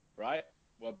Right,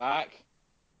 we're back.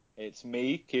 It's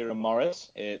me, Kieran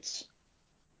Morris. It's...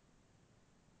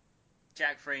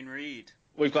 Jack Frayne Reed.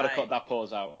 We've got to cut that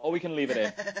pause out, or we can leave it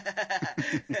in.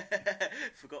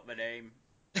 Forgot my name.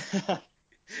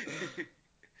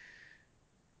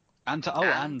 And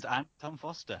Tom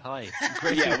Foster. Hi.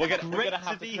 Great, we're gonna to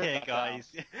have be here,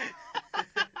 guys.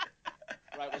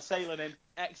 Right, we're sailing in.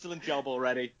 Excellent job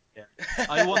already. Yeah.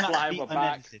 I want that to be We're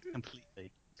back. unedited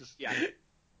completely. Yeah.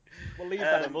 We'll leave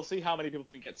that in. We'll see how many people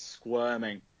think it's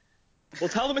squirming. We'll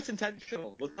tell them it's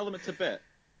intentional. We'll tell them it's a bit.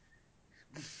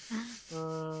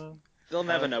 They'll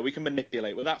never know. We can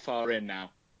manipulate. We're that far in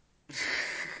now.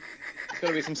 There's got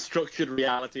to be some structured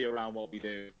reality around what we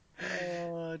do.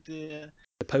 Oh, dear.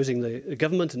 Opposing the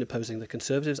government and opposing the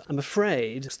Conservatives. I'm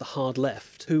afraid it's the hard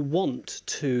left who want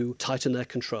to tighten their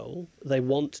control. They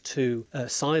want to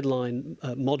sideline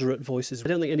moderate voices. I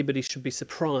don't think anybody should be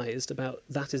surprised about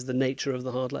that is the nature of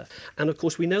the hard left. And of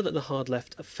course, we know that the hard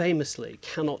left famously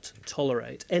cannot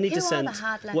tolerate any dissent. Who are the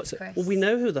hard left, Chris? Well, we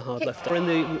know who the hard left are in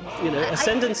the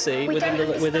ascendancy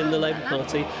within the Labour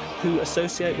Party who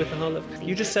associate with the hard left.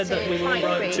 You just said that we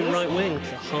were too right wing.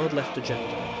 The hard left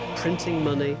agenda, printing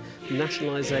money,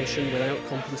 nationalisation without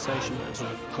compensation, that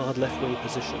sort of hard left-wing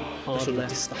position. Hard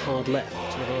left, the hard left, the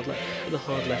hard left, and the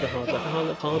hard left, the hard left,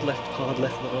 the hard left, hard left,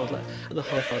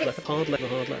 hard left, the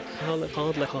hard left, and the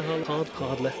hard left, hard left, the hard left,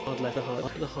 hard left, hard left, hard left, hard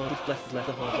left, the hard left, the hard left,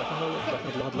 the hard left, the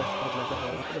hard left, the hard left, the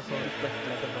hard left, the hard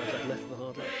left, the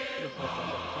hard left, the hard left,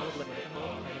 the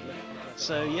hard left.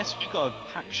 So yes, we've got a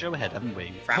packed show ahead, haven't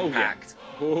we? Packed.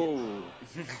 Oh.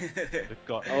 We've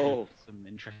got some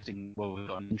interesting. Well, we've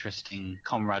got an interesting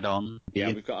comrade on.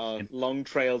 Yeah, we've got our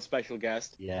long-trailed special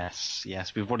guest. Yes.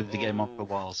 We've wanted to get him on for a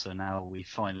while, so now we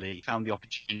finally found the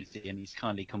opportunity, and he's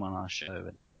kindly come on our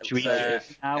show. Should we,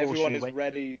 if everyone is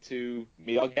ready to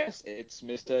meet our guest, it's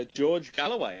Mr. George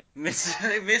Galloway.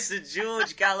 Mr.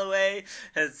 George Galloway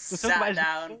has sat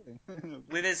down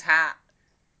with his hat.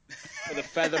 With a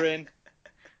feather in.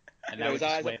 And his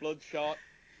eyes are bloodshot.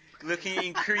 Looking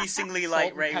increasingly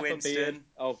like Ray Winston. Beard.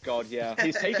 Oh, God, yeah.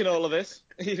 He's taking all of this.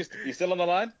 You still on the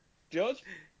line, George?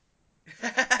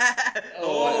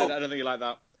 I don't think you like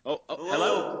that.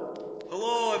 Hello?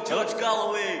 Hello, I'm George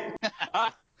Galloway.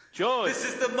 George. This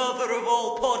is the mother of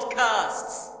all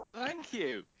podcasts. Thank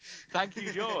you,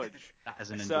 George. That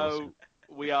is an endorsement. So,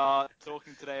 we are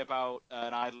talking today about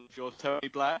an idol of yours, Tony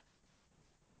Blair.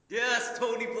 Yes,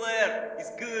 Tony Blair. He's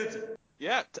good.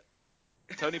 Yeah,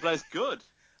 Tony Blair's good.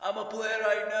 I'm a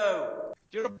Blairite now.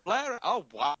 You're a Blair? Oh,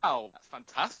 wow. That's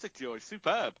fantastic, George.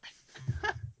 Superb.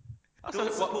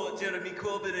 Don't support Jeremy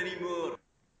Corbyn anymore.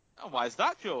 Oh, why is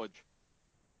that, George?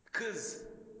 Because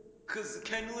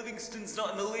Ken Livingstone's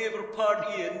not in the Labour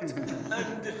Party and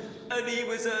he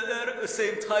was there at the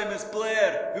same time as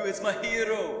Blair, who is my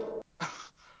hero.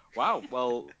 Wow,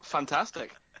 well,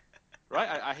 fantastic. Right,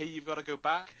 I hear you've got to go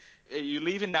back. Are you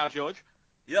leaving now, George?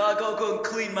 Yeah, I gotta go and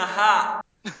clean my hat.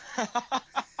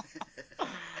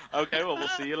 Okay, well, we'll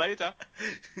see you later.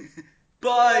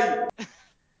 Bye!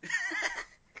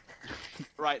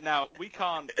 Right, now, we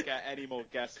can't get any more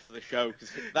guests for the show,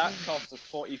 because that cost us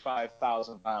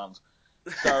 £45,000.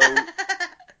 So,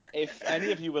 if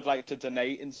any of you would like to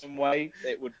donate in some way,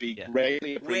 it would be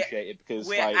greatly appreciated, because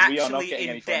we are not getting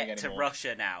any funding anymore. We're actually in debt to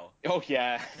Russia now. Oh,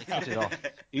 yeah. They cut it off.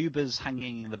 Uber's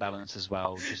hanging in the balance as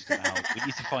well, just about. We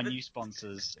need to find new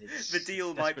sponsors. The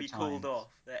deal might be called off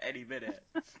at any minute.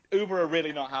 Uber are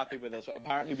really not happy with us.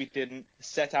 Apparently we didn't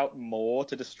set out more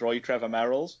to destroy Trevor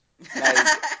Merrills.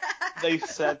 They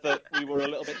said that we were a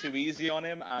little bit too easy on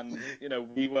him, and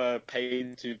we were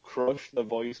paid to crush the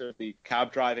voice of the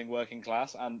cab driving working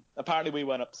class, and apparently we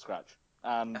weren't up to scratch.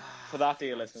 And for that,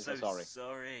 dear listeners, I'm sorry.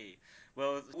 Sorry.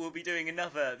 Well, we'll be doing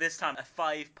this time a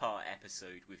 5-part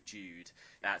episode with Jude.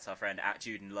 That's our friend at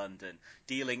Jude in London,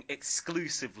 dealing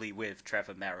exclusively with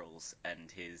Trevor Merrills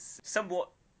and his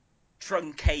somewhat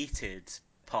truncated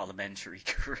parliamentary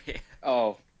career.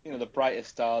 Oh, the brightest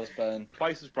stars burn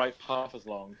twice as bright for half as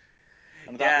long.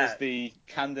 And that was the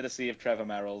candidacy of Trevor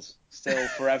Merrills, still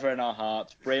forever in our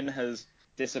hearts. Bryn has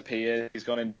disappeared. He's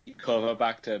gone in cover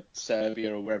back to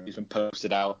Serbia or wherever he's been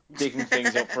posted out, digging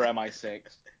things up for MI6.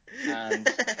 And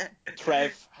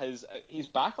Trev he's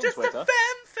back on Twitter. Just a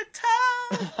femme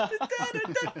fatale.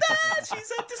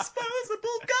 She's a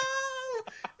disposable girl.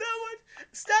 No one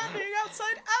standing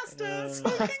outside Asda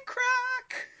smoking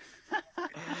crack.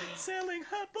 Selling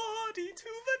her body to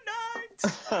the night.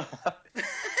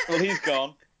 Well, he's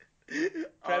gone.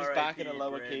 Trev's R. back in a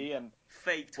lower key, and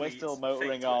fake tweets, we're still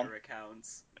motoring fake on. Twitter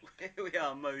accounts. Here we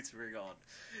are, motoring on.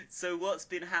 So what's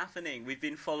been happening? We've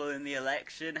been following the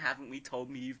election. Haven't we told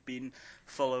me you've been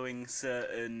following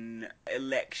certain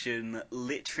election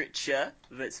literature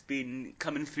that's been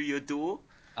coming through your door?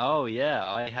 Oh yeah,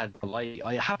 I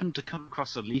happened to come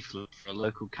across a leaflet for a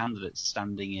local candidate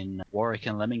standing in Warwick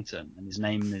and Leamington, and his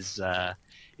name's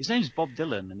Bob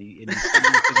Dylan, and he's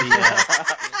standing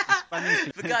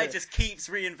for the guy just keeps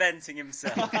reinventing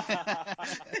himself.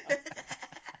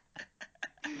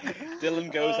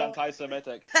 Dylan goes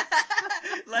anti-Semitic.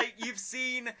 Like, you've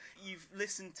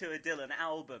listened to a Dylan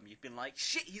album, you've been like,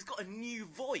 shit, he's got a new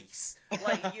voice.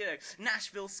 Like,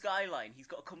 Nashville Skyline, he's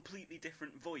got a completely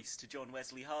different voice to John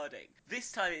Wesley Harding.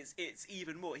 This time it's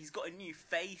even more, he's got a new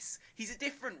face, he's a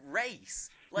different race.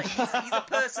 Like, he's a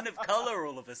person of colour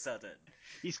all of a sudden.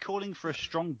 He's calling for a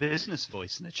strong business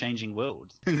voice in a changing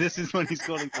world. This is what he's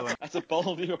calling for. That's a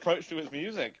bold new approach to his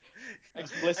music.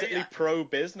 Explicitly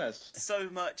pro-business. So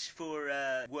much for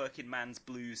working man's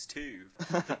blues too.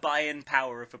 The buying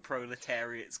power of the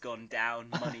proletariat's gone down,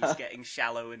 money's getting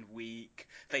shallow and weak.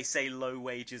 They say low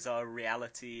wages are a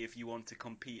reality if you want to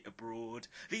compete abroad.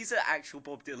 These are actual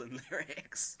Bob Dylan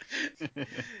lyrics.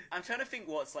 I'm trying to think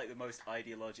what's like the most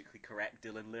ideologically correct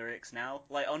Dylan lyrics now.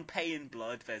 Like on Pay in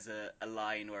Blood, there's a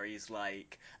line where he's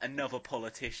like, another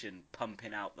politician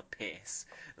pumping out the piss.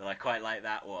 And I quite like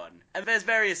that one. And there's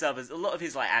various others. A lot of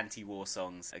his like anti-war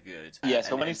songs are good. Yes,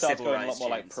 but when he starts going a lot more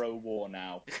like pro-war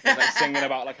now, he's like singing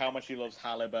about like how much he loves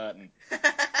Halliburton.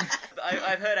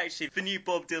 I've heard actually the new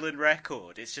Bob Dylan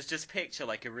record. It's just picture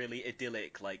like a really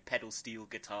idyllic like pedal steel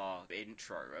guitar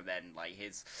intro, and then like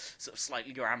his sort of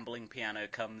slightly rambling piano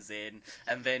comes in,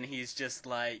 and then he's just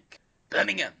like,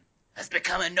 Birmingham has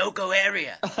become a no-go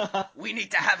area. We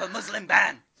need to have a Muslim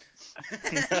ban.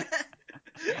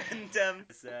 And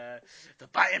the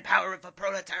buying power of the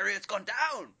proletariat's gone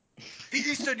down. The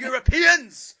Eastern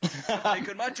Europeans have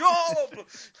taken my job.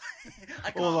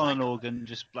 All on an organ,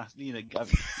 just blast, His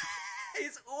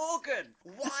organ.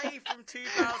 Why from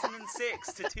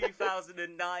 2006 to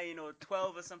 2009 or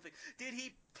 12 or something did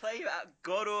he play that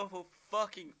god awful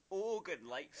fucking organ?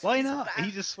 Like, why not?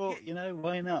 He just thought,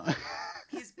 why not?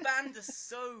 His band are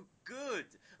so good.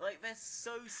 Like, they're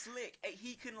so slick.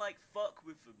 He can, like, fuck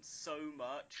with them so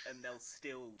much, and they'll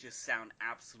still just sound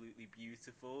absolutely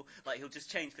beautiful. Like, he'll just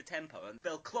change the tempo, and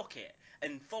they'll clock it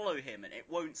and follow him, and it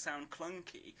won't sound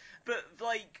clunky. But,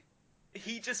 like,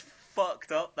 he just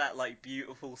fucked up that, like,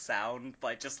 beautiful sound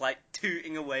by just, like,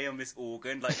 tooting away on this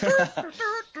organ. Like,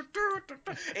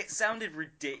 it sounded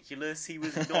ridiculous. He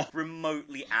was not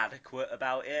remotely adequate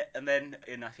about it. And then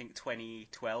in, I think,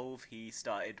 2012, he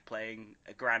started playing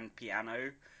a grand piano,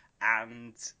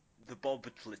 and the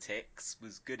Bob-Politics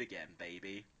was good again,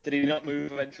 baby. Did he not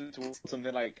move eventually towards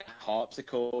something like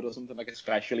harpsichord or something like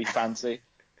especially fancy?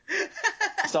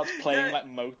 Starts playing like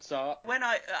Mozart. When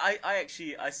I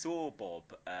saw Bob,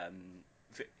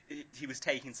 he was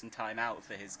taking some time out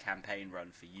for his campaign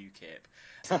run for UKIP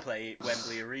to play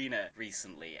Wembley Arena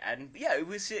recently, and yeah, it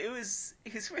was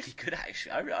really good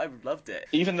actually. I loved it.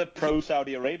 Even the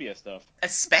pro-Saudi Arabia stuff.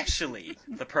 Especially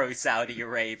the pro-Saudi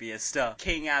Arabia stuff.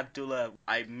 King Abdullah,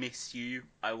 I miss you.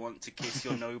 I want to kiss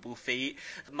your noble feet.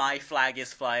 My flag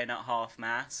is flying at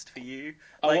half-mast for you.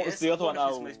 Like, what was the other one? Of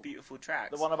his most beautiful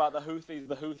tracks. The one about the Houthis.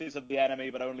 The Houthis are the enemy,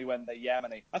 but only when they're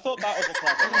Yemeni. I thought that was a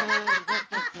clever one.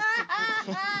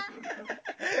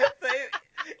 But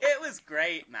it was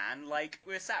great, man. Like,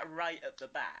 we're sat right at the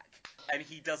back, and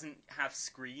he doesn't have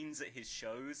screens at his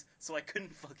shows, so I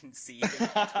couldn't fucking see him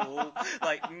at all.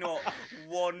 Like, not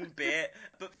one bit.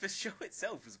 But the show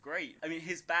itself was great. I mean,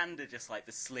 his band are just, like,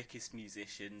 the slickest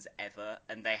musicians ever,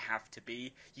 and they have to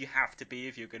be. You have to be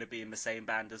if you're going to be in the same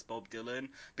band as Bob Dylan,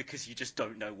 because you just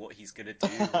don't know what he's going to do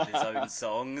with his own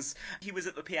songs. He was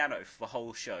at the piano for the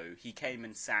whole show. He came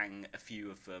and sang a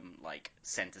few of them, like,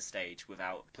 center stage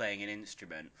without playing an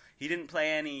instrument. He didn't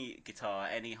play any guitar,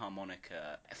 any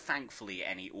harmonica, thankfully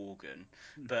any organ,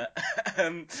 but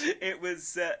it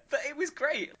was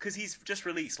great because he's just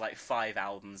released like 5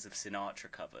 albums of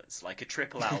Sinatra covers, like a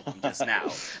triple album just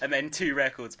now, and then 2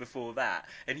 records before that,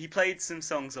 and he played some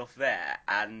songs off there,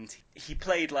 and he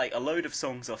played like a load of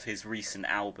songs off his recent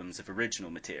albums of original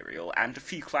material, and a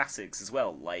few classics as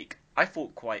well, like I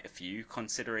thought quite a few,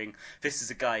 considering this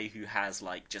is a guy who has,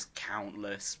 like, just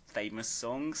countless famous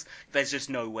songs. There's just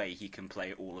no way he can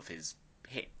play all of his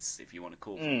hits, if you want to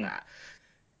call them that.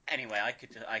 Anyway, I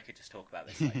could just talk about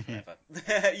this like forever.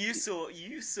 You saw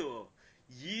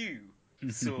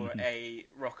a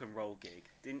rock and roll gig,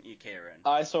 didn't you, Kieran?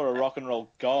 I saw a rock and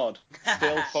roll god,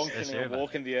 still functioning and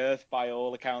walking the earth by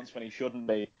all accounts when he shouldn't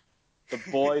be. The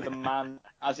boy, the man,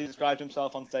 as he described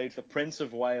himself on stage, the Prince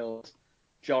of Wales.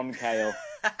 John Cale.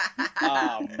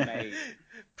 Oh, mate.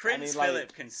 Prince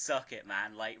Philip can suck it,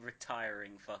 man. Like,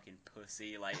 retiring fucking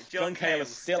pussy. Like, John Cale is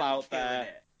still out there.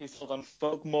 It. He's still done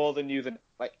fuck more than you, than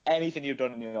like anything you've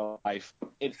done in your life,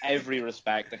 in every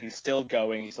respect. And he's still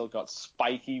going. He's still got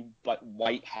spiky, like,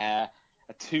 white hair,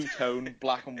 a two-tone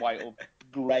black and white or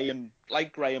grey and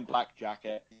black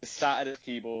jacket. He sat at his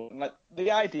keyboard. And, like,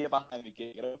 the idea behind the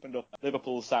gig, it opened up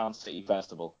Liverpool Sound City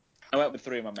Festival. I went with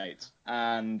 3 of my mates,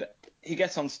 and he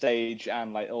gets on stage,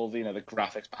 and like all the the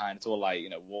graphics behind it's all like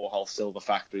Warhol Silver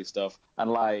Factory stuff, and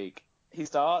like he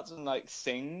starts and like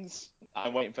sings.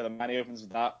 I'm waiting for the man. He opens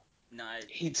with that. Nice.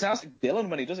 He sounds like Dylan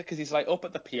when he does it because he's like up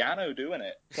at the piano doing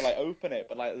it to like open it,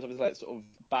 but like there's like sort of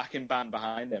backing band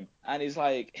behind him, and he's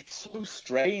like it's so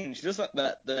strange, just like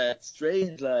that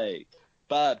strange like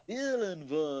Bob Dylan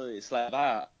voice like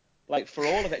that. Like for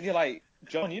all of it, you're like,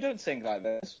 John, you don't sing like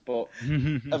this, but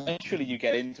eventually you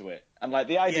get into it. And like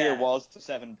the idea was the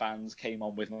 7 bands came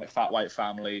on with like Fat White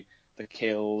Family, The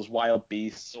Kills, Wild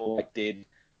Beasts, all like did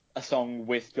a song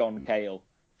with John Cale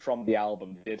from the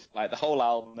album. They did like the whole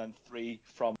album, and 3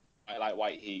 from like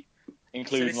White Heat,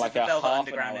 including like a Velvet half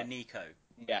Underground an hour. and Nico.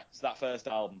 Yeah, so that first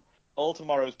album. All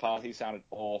Tomorrow's Party sounded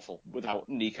awful without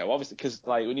Nico, obviously, because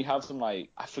like when you have some like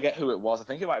I forget who it was, I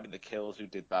think it might have been The Kills who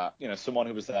did that. Someone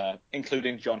who was there,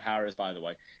 including John Harris, by the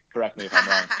way. Correct me if I'm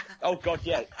wrong. Oh God,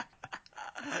 yeah.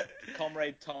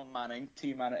 Comrade Tom Manning,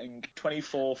 T Manning,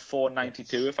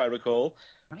 24,492, if I recall.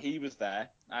 He was there,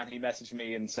 and he messaged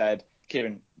me and said,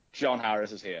 "Kieran, John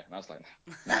Harris is here." And I was like,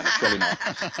 nah, surely not.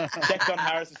 Check John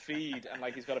Harris's feed, and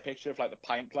like he's got a picture of like the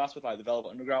pint glass with like the Velvet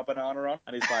Underground banana on,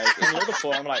 and he's like in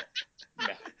Liverpool. I'm like,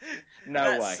 no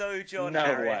way. That's so John no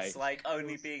Harris, way. like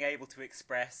only being able to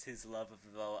express his love of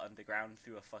the Velvet Underground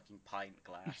through a fucking pint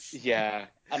glass. Yeah,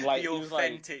 and like the he was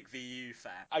authentic VU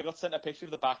fan. I got sent a picture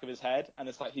of the back of his head, and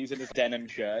it's like he's in his denim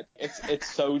shirt. It's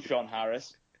so John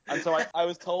Harris. And so I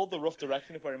was told the rough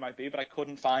direction of where he might be, but I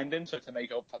couldn't find him. So to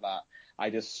make up for that,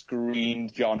 I just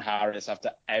screamed John Harris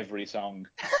after every song.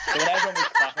 So when everyone was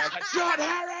clapping, I was like, John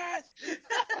Harris!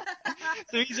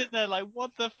 So he's in there like,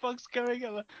 what the fuck's going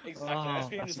on? Exactly. I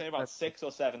screamed his name about 6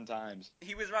 or 7 times.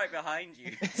 He was right behind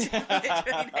you.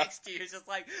 Literally next to you. He's just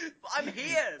like, I'm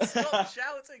here! Stop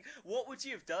shouting! What would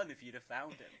you have done if you'd have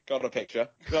found him? Got a picture.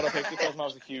 Told him I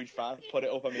was a huge fan. Put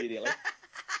it up immediately.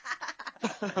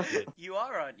 You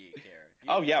are, aren't you, Kieran?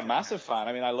 Oh yeah, massive fan.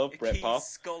 I mean, I love Britpop. Key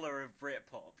scholar of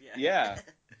Britpop, yeah. Yeah.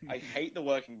 I hate the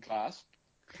working class.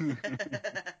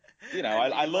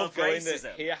 I love going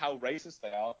to hear how racist they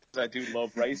are, because I do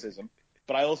love racism.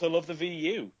 But I also love the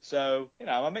VU, so,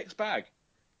 I'm a mixed bag.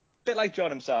 Bit like John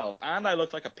himself, and I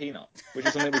look like a peanut, which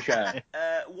is something we share.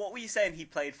 What were you saying he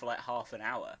played for like half an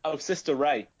hour? Oh, Sister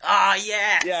Ray. Ah,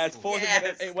 yes! Yeah, it's 40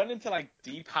 minutes. It went into like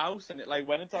deep house, and it like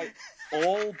went into like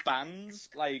all bands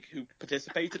like who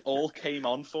participated all came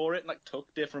on for it and like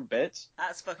took different bits.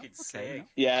 That's fucking sick.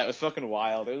 Yeah, it was fucking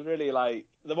wild. It was really like,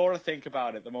 the more I think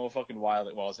about it, the more fucking wild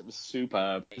it was. It was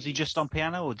superb. Was he just on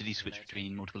piano, or did he switch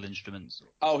between multiple instruments?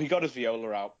 Oh, he got his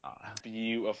viola out.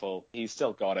 Beautiful. He's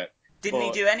still got it. Didn't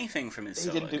he do anything from his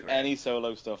solo He didn't do career? any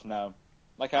solo stuff, no.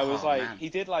 Like, I was like, man. He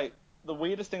did like, the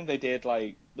weirdest thing they did,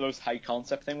 like, the most high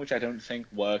concept thing, which I don't think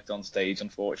worked on stage,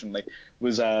 unfortunately,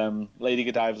 was Lady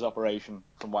Godiva's Operation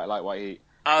from White Light, White Heat.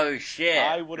 Oh, shit.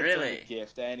 I would have really? done the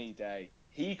Gift any day.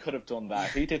 He could have done that.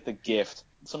 If he did the Gift,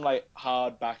 some, like,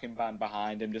 hard backing band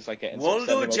behind him, just, like, getting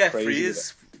Waldo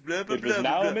Jeffries, blah, blah, it was blah,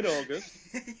 now blah. mid-August.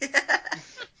 Yeah.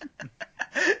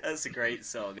 That's a great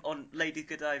song. On Lady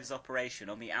Godiva's Operation,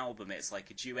 on the album, it's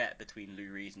like a duet between Lou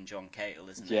Reed and John Cale,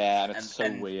 isn't it? Yeah, and it's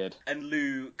weird. And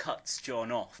Lou cuts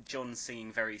John off. John's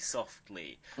singing very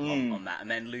softly on that,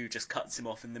 and then Lou just cuts him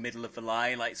off in the middle of the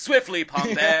line, like, swiftly,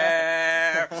 Pom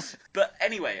Bear! But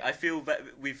anyway, I feel that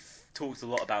we've talked a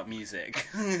lot about music.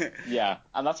 Yeah,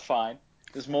 and that's fine.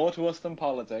 There's more to us than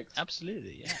politics.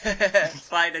 Absolutely, yeah.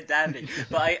 Fine and dandy.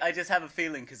 But I just have a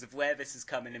feeling, because of where this is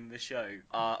coming in the show,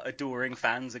 our adoring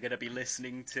fans are going to be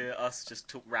listening to us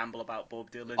just ramble about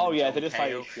Bob Dylan. Oh, and yeah, John they're just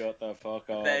Cale. like, shut the fuck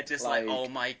up. They're just like, oh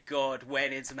my god,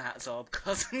 when is Matt's Arb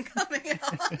cousin coming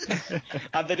on?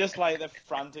 And they're just like, they're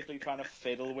frantically trying to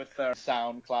fiddle with their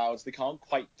SoundClouds. They can't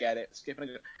quite get it. Skipping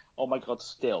it. Oh my god,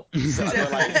 still.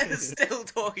 Still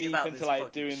talking about into this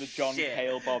like doing the John shit.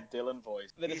 Cale, Bob Dylan voice.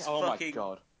 These oh my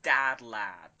god. Dad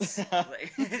lads.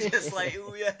 Just like,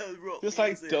 oh yeah, rock just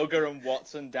music. like Duggar and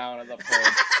Watson down at the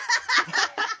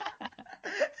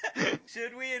pub.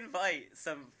 Should we invite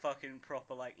some fucking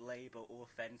proper like Labour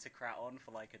authentocrat on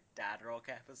for like a dad rock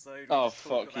episode? Oh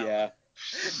fuck yeah.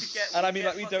 And I mean,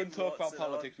 like, we don't talk about Watson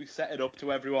politics. We set it up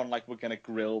to everyone like we're gonna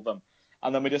grill them.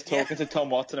 And then we're just talking to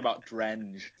Tom Watson about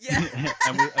Drenge. Yeah.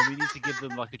 and we need to give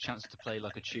them like a chance to play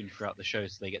like a tune throughout the show,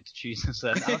 so they get to choose a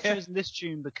certain. I've chosen this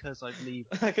tune because I believe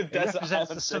Like a it desert represents the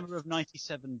island. summer of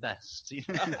 '97 best.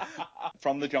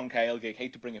 From the John Cale gig,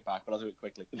 hate to bring it back, but I'll do it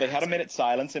quickly. They had a minute's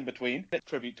silence in between. A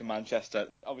tribute to Manchester.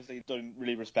 Obviously done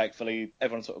really respectfully.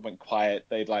 Everyone sort of went quiet.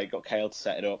 They'd like got Cale to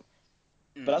set it up.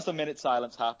 But as the minute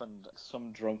silence happened,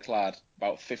 some drunk lad,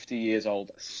 about 50 years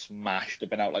old, smashed, had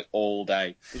been out like all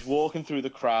day, was walking through the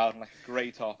crowd in like a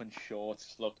grey top and shorts,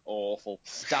 just looked awful,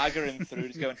 staggering through,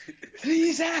 just going,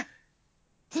 Teresa!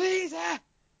 I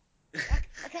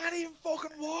can't even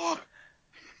fucking walk!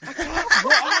 I can't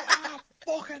walk!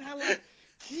 Fucking hell, like,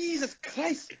 Jesus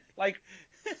Christ! Like,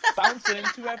 bouncing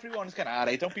into everyone, just going,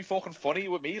 hey, don't be fucking funny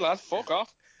with me, lad, fuck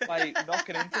off. Like,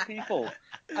 knocking into people.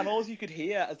 And all you could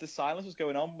hear as the silence was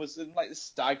going on was like the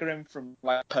staggering from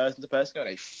like person to person going,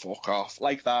 hey, fuck off,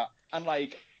 like that. And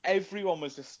like everyone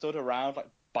was just stood around like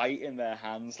biting their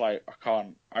hands like,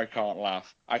 I can't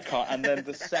laugh. I can't. And then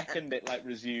the second it like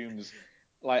resumes,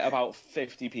 like about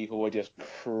 50 people were just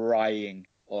crying,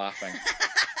 laughing.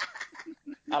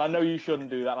 And I know you shouldn't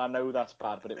do that, and I know that's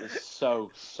bad, but it was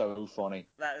so funny.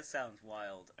 That sounds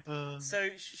wild. So,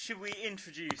 should we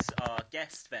introduce our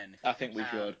guest then? I think we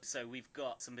should. So, we've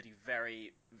got somebody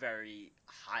very, very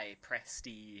high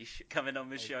prestige coming on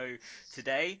the show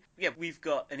today. Yeah, we've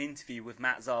got an interview with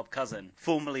Matt Zarb-Cousin,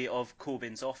 formerly of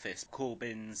Corbyn's office.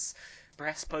 Corbyn's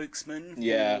press spokesman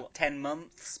for 10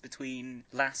 months between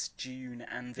last June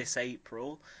and this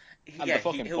April. And the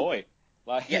fucking boy.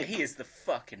 Yeah, he is the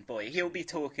fucking boy. He'll be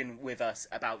talking with us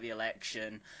about the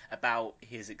election, about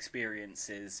his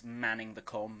experiences manning the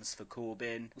comms for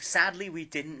Corbyn. Sadly, we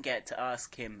didn't get to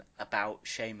ask him about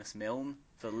Seamus Milne,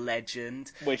 the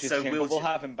legend. Which is so we'll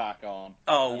have him back on.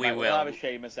 Oh, we will. We'll have a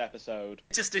Seamus episode.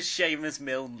 Just a Seamus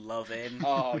Milne love-in.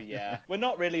 Oh, yeah. We're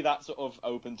not really that sort of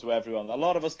open to everyone. A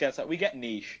lot of us we get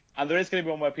niche. And there is going to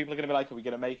be one where people are going to be like, are we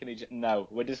going to make any... No,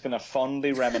 we're just going to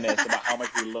fondly reminisce about how much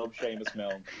we love Seamus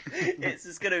Milne. It's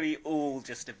just going to be all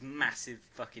just a massive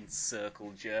fucking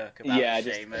circle jerk about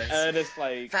Seamus. Just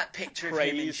like... That picture of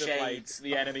him in shades.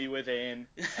 Like, the enemy within.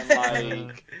 And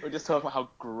like... we're just talking about how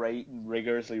great and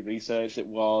rigorously researched it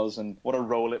was and what a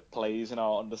role it plays in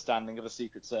our understanding of the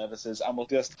secret services. And we'll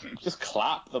just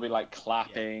clap. There'll be like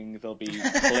clapping. There'll be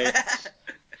clicks.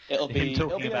 It'll be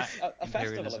a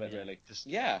festival of it, really.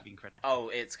 Yeah. Oh,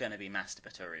 it's going to be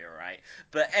masturbatory, all right.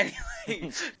 But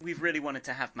anyway, we've really wanted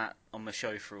to have Matt on the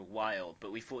show for a while,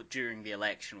 but we thought during the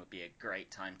election would be a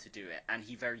great time to do it. And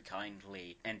he very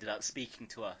kindly ended up speaking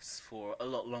to us for a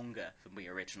lot longer than we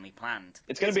originally planned.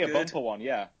 It's going to be a bumper one,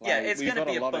 yeah. It's going to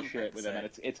be a lot of shit with him, and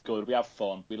it's good. We have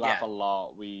fun. We laugh a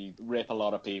lot. We rip a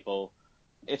lot of people.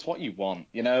 It's what you want,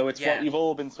 you know? It's what you've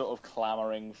all been sort of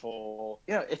clamouring for.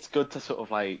 You know, it's good to sort of,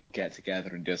 like, get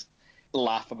together and just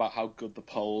laugh about how good the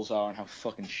polls are and how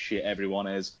fucking shit everyone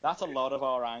is. That's a lot of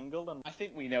our angle, and I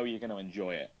think we know you're going to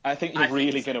enjoy it. I think you're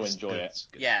really going to enjoy it.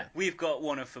 Yeah, we've got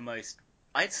one of the most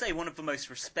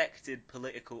respected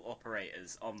political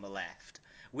operators on the left.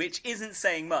 Which isn't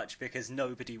saying much because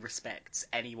nobody respects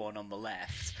anyone on the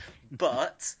left.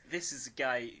 But this is a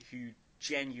guy who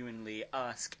genuinely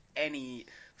asks any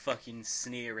fucking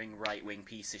sneering right-wing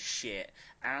piece of shit,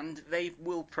 and they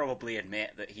will probably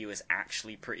admit that he was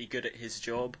actually pretty good at his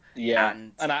job. Yeah,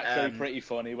 and actually pretty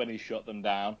funny when he shut them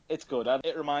down. It's good.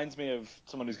 It reminds me of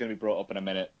someone who's going to be brought up in a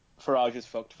minute. Farage's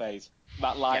fucked face.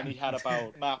 That line he had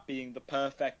about Matt being the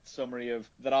perfect summary of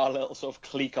that our little sort of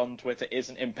clique on Twitter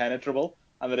isn't impenetrable.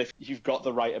 And that if you've got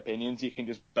the right opinions, you can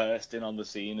just burst in on the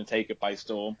scene and take it by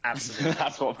storm. Absolutely.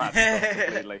 That's what Matt's got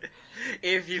completely.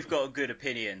 If you've got good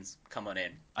opinions, come on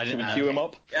in. Should we cue him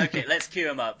up? Okay, let's cue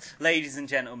him up. Ladies and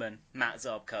gentlemen, Matt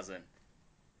Zarb-Cousin.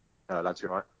 Lads, you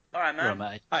alright? Alright, man.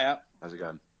 Right, mate. Hiya. How's it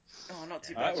going? Oh, not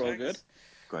too bad. We're all good.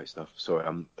 Great stuff. Sorry,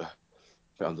 I'm a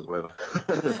bit under the weather.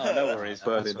 Oh, no worries.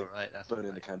 Burning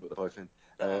the candle at the both end.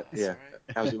 Yeah.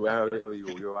 How are you all?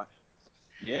 You alright?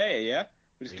 Yeah.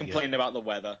 We're just complaining about the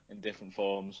weather in different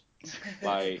forms.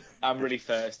 Like, I'm really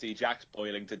thirsty. Jack's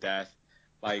boiling to death.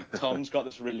 Like, Tom's got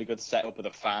this really good setup with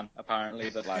a fan, apparently,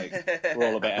 that, like, we're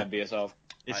all a bit envious of.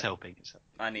 It's helping.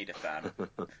 I need a fan.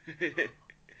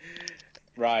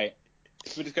 Right.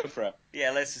 Should we just go for it? Yeah,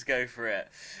 let's just go for it.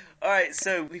 Alright,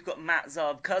 so we've got Matt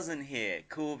Zarb-Cousin here,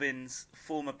 Corbyn's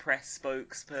former press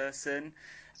spokesperson,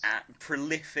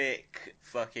 prolific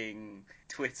fucking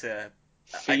Twitter...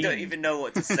 Fiend. I don't even know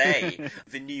what to say.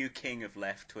 The new king of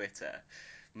left Twitter,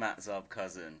 Matt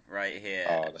Zarb-Cousin, right here.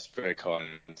 Oh, that's very kind.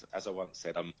 As I once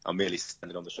said, I'm merely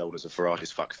standing on the shoulders of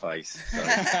Farage's fuck face.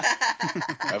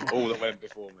 So of all that went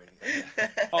before me.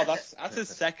 Oh, that's his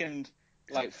second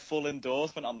like full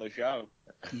endorsement on the show.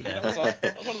 Yeah.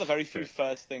 That was one of the very few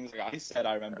first things I said.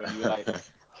 I remember when you were like,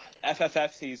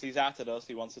 FFF, he's at us.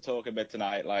 He wants to talk a bit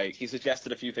tonight. Like, he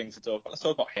suggested a few things to talk about. Let's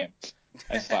talk about him.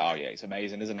 And it's like, oh yeah, he's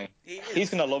amazing, isn't he?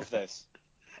 He's gonna love this.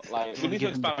 Like, we need to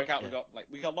expand out.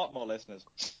 We got a lot more listeners.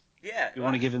 Yeah. We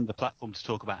want to give him the platform to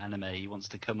talk about anime. He wants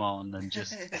to come on and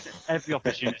just every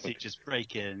opportunity just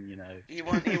break in, you know. He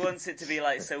wants it to be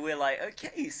like, so we're like,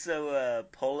 okay, so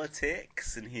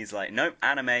politics, and he's like, nope,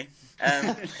 anime.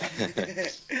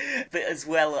 But as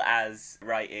well as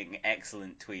writing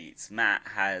excellent tweets, Matt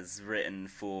has written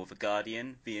for The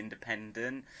Guardian, The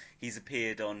Independent. He's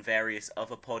appeared on various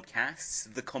other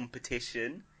podcasts, The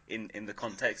Competition, in the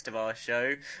context of our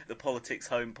show, the Politics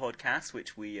Home podcast,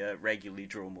 which we regularly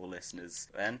draw more listeners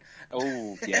then.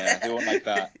 Oh, yeah, they won't like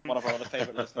that. One of our other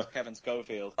favourite listeners, Kevin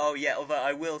Schofield. Oh, yeah, although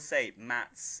I will say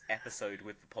Matt's episode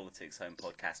with the Politics Home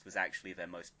podcast was actually their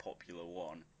most popular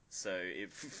one. So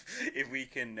if we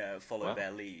can follow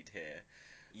their lead here.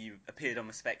 You appeared on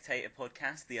the Spectator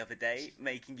podcast the other day,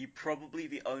 making you probably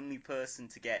the only person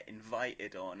to get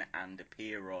invited on and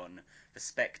appear on the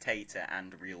Spectator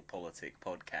and Real Politic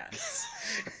podcasts.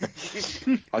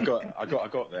 I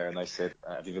got there and they said,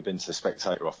 have you ever been to the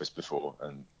Spectator office before?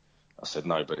 And I said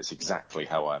no, but it's exactly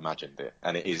how I imagined it,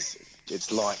 and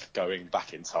it's like going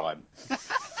back in time.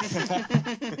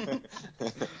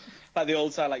 Like the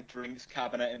old style, like drinks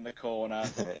cabinet in the corner.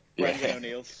 Brendan Yeah.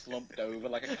 O'Neill slumped over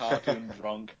like a cartoon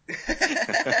drunk.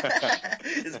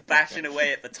 Just bashing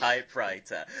away at the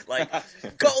typewriter. Like,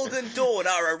 Golden Dawn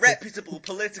are a reputable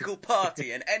political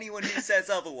party, and anyone who says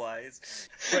otherwise.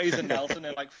 Fraser Nelson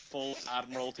in like full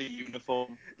Admiralty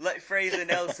uniform. Like Fraser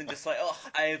Nelson, just like, oh,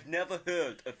 I have never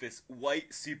heard of this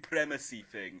white supremacy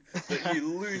thing that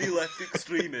you loony left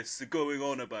extremists are going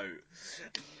on about.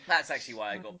 That's actually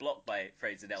why I got blocked by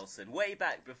Fraser Nelson, way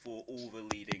back before all the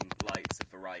leading lights of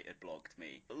the right had blocked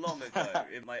me. Long ago,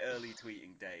 in my early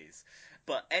tweeting days.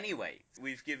 But anyway,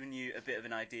 we've given you a bit of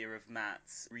an idea of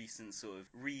Matt's recent sort of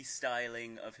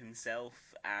restyling of himself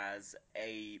as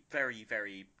a very,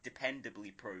 very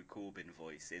dependably pro-Corbyn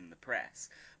voice in the press.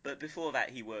 But before that,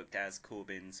 he worked as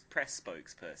Corbyn's press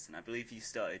spokesperson. I believe you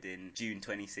started in June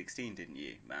 2016, didn't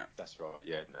you, Matt? That's right,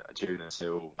 yeah, June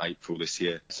until April this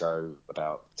year, so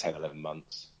about 10, 11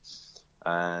 months.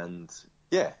 And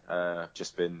yeah, I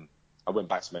went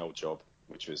back to my old job,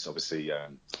 which was obviously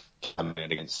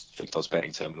campaigning against Victor's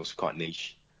betting terminals, quite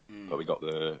niche. But we got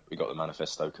the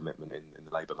manifesto commitment in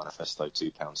the Labour manifesto,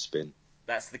 £2 spin.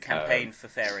 That's the campaign for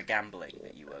fairer gambling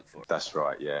that you work for. That's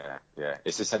right, yeah.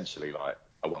 It's essentially like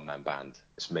a one-man band.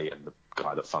 It's me and the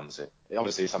guy that funds it.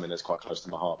 Obviously, it's something that's quite close to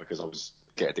my heart because I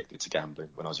get addicted to gambling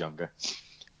when I was younger.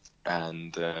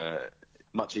 And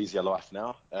much easier life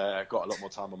now. Got a lot more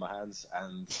time on my hands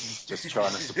and just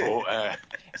trying to support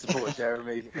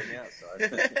Jeremy from the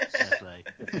outside.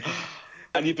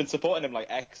 And you've been supporting him like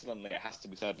excellently, it has to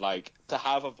be said. Like, to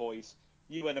have a voice,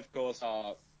 you and of course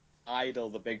our idol,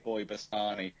 the big boy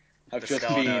Bastani, have just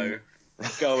been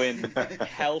going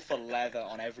hell for leather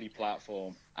on every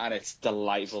platform, and it's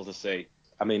delightful to see.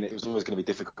 I mean, it was always going to be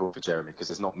difficult for Jeremy because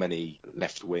there's not many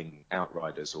left-wing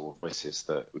outriders or voices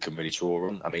that we can really draw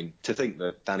on. I mean, to think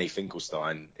that Danny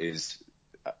Finkelstein is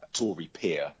a Tory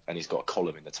peer and he's got a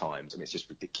column in the Times, I mean, it's just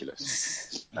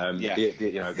ridiculous.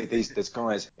 There's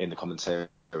guys in the commentary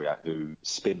who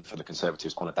spin for the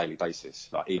Conservatives on a daily basis,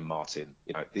 like Ian Martin.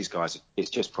 These guys, it's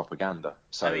just propaganda.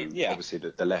 So obviously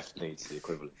the left needs the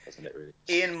equivalent, doesn't it, really?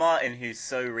 Ian Martin, who's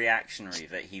so reactionary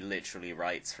that he literally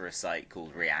writes for a site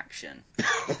called Reaction.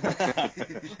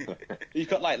 You've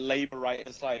got like Labour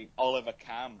writers like Oliver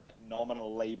Cam,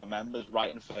 nominal Labour members,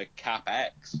 writing for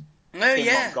CapX. Oh, Tim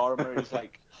yeah. Montgomery's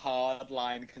like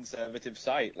hardline conservative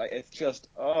site. Like, it's just,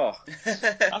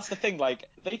 that's the thing. Like,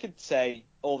 they could say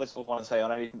all this will want to say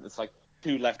on anything that's like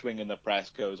too left wing in the press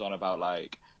goes on about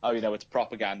like, oh, it's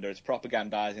propaganda, it's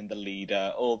propagandizing the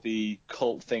leader, all the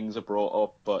cult things are brought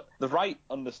up, but the right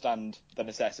understand the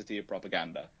necessity of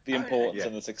propaganda, the importance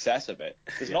and the success of it.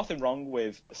 There's nothing wrong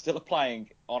with still applying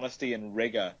honesty and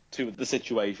rigor to the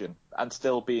situation and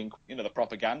still being, the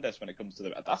propagandist when it comes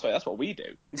to that's what we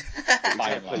do.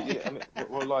 Exactly. Yeah, I mean,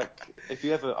 well, like, if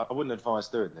you ever, I wouldn't advise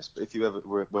doing this, but if you ever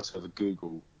were to ever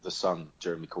Google the Sun,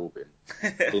 Jeremy Corbyn,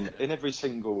 in every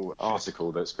single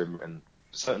article that's been written,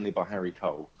 certainly by Harry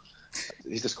Cole,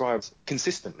 he's described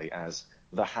consistently as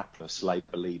the hapless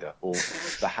Labour leader or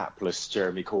the hapless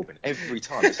Jeremy Corbyn. Every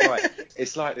time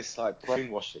it's like this like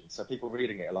brainwashing. So people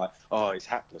reading it are like, oh, he's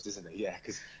hapless, isn't he? Yeah,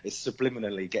 because it's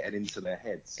subliminally getting into their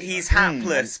heads. He's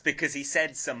hapless because he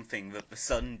said something that the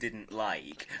Sun didn't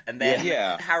like, and then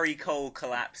Harry Cole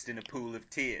collapsed in a pool of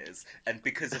tears, and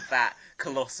because of that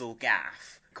colossal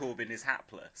gaffe, Corbyn is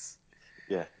hapless.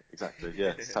 Yeah, exactly.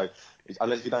 Yeah. So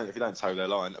unless if you don't toe their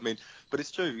line, I mean, but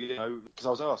it's true, you know, because I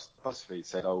was asked, BuzzFeed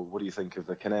said, "Oh, what do you think of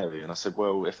the canary?" And I said,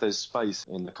 "Well, if there's space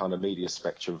in the kind of media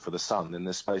spectrum for the Sun, then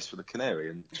there's space for the canary."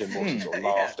 And Jim Watson sort of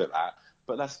laughed at that.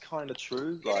 But that's kind of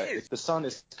true. Like, if the Sun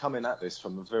is coming at this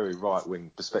from a very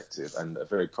right-wing perspective and a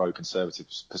very pro-conservative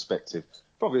perspective,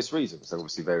 for obvious reasons. They're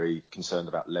obviously very concerned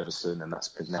about Leveson, and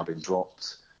that's now been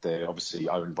dropped. They're obviously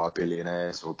owned by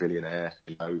billionaires or a billionaire,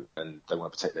 you know, and they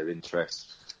want to protect their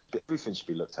interests. But everything should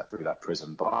be looked at through that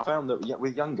prism. But I found that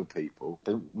with younger people,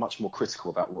 they're much more critical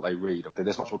about what they read.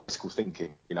 There's much more critical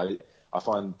thinking. You know, I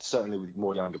find certainly with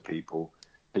more younger people,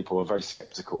 people are very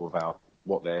sceptical about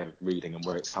what they're reading and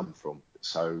where it's come from.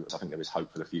 So I think there is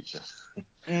hope for the future.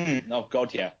 Oh,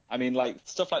 God, yeah. I mean, like,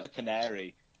 stuff like the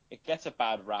canary, it gets a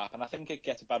bad rap. And I think it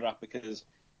gets a bad rap because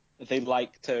they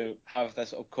like to have their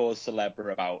sort of cause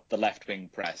célèbre about the left-wing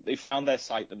press. They found their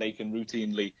site that they can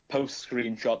routinely post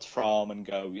screenshots from and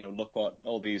go, you know, look what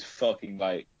all these fucking,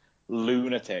 like,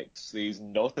 lunatics, these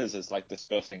nutters, as, like,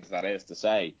 disgusting as that is to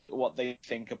say, what they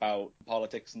think about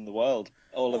politics in the world.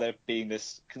 All of it being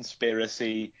this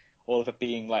conspiracy, all of it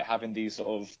being, like, having these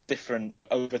sort of different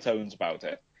overtones about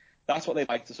it. That's what they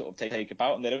like to sort of take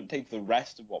about, and they don't take the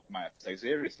rest of what we might have to take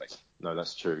seriously. No,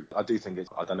 that's true. I do think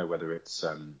I don't know whether it's,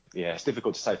 it's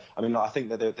difficult to say. I mean, I think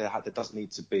that there does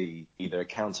need to be either a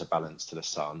counterbalance to the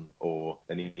Sun, or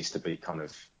there needs to be kind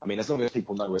of, I mean, as long as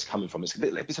people know where it's coming from, it's a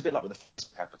bit like with the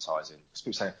Facebook advertising.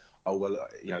 People saying, oh, well,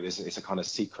 you know, it's a kind of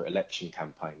secret election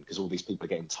campaign because all these people are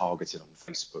getting targeted on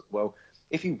Facebook. Well,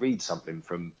 if you read something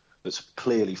that's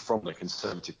clearly from the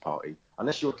Conservative Party,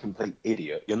 unless you're a complete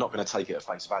idiot, you're not going to take it at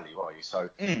face value, are you? So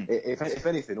if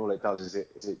anything, all it does is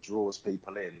it draws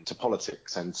people in to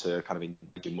politics and to kind of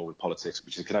engaging more with politics,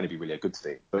 which can only be really a good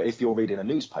thing. But if you're reading a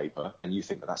newspaper and you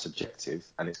think that that's objective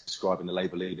and it's describing the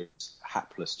Labour leader as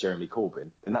hapless Jeremy Corbyn,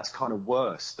 then that's kind of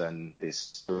worse than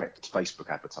this direct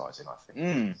Facebook advertising, I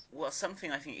think. Well,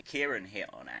 something I think Kieran hit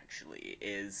on, actually,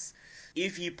 is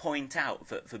if you point out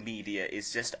that the media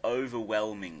is just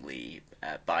overwhelmingly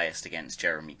biased against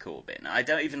Jeremy Corbyn. I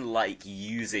don't even like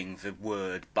using the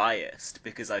word biased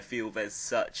because I feel there's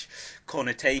such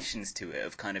connotations to it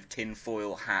of kind of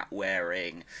tinfoil hat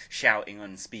wearing, shouting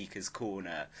on speaker's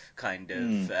corner kind of...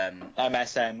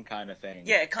 MSM kind of thing.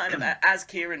 Yeah, kind of, as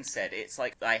Kieran said, it's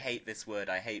like, I hate this word,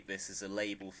 I hate this as a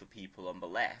label for people on the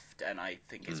left, and I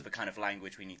think it's the kind of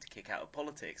language we need to kick out of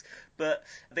politics. But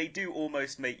they do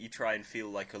almost make you try and feel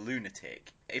like a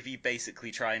lunatic if you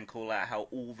basically try and call out how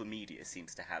all the media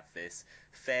seems to have this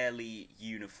fairly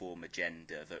uniform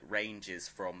agenda that ranges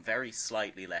from very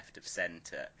slightly left of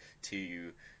centre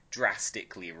to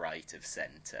drastically right of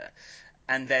centre.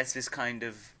 And there's this kind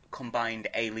of combined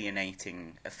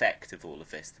alienating effect of all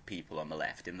of this, the people on the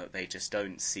left, in that they just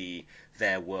don't see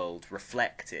their world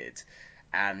reflected.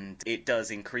 And it does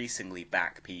increasingly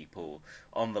back people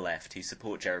on the left who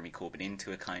support Jeremy Corbyn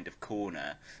into a kind of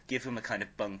corner, give them a kind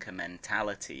of bunker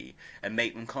mentality, and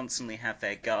make them constantly have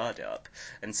their guard up.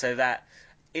 And so that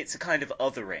it's a kind of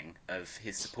othering of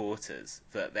his supporters.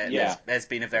 That there's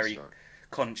been a very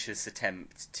conscious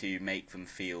attempt to make them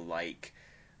feel like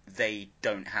they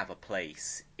don't have a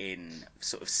place in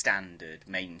sort of standard,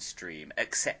 mainstream,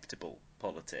 acceptable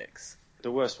politics.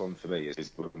 The worst one for me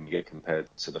is when you get compared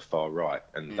to the far right,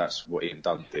 and that's what Ian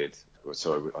Dunt did.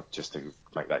 So just to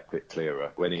make that a bit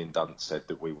clearer, when Ian Dunt said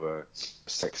that we were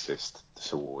sexist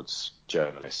towards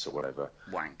journalists or whatever,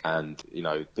 wank. And you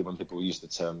know, when people use the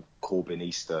term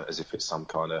Corbyneaster as if it's some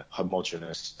kind of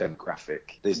homogenous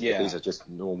demographic, these are just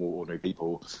normal, ordinary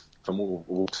people from all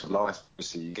walks of life.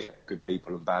 Obviously, you get good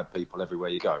people and bad people everywhere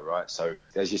you go, right? So,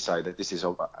 as you say, that this is,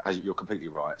 you're completely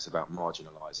right, it's about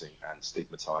marginalising and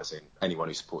stigmatising anyone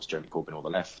who supports Jeremy Corbyn or the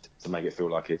left to make it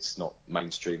feel like it's not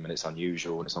mainstream and it's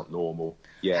unusual and it's not normal.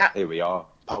 Here we are,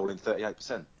 polling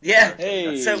 38%. Yeah,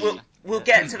 hey. So we'll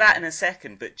get to that in a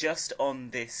second, but just on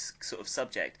this sort of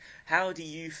subject, how do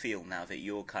you feel now that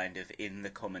you're kind of in the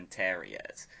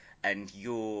commentariat and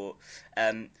you're...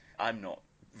 I'm not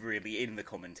really in the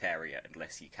commentariat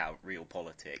unless you count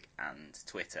Realpolitik and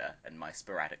Twitter and my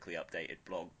sporadically updated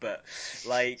blog, but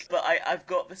I've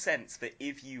got the sense that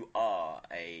if you are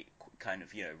a kind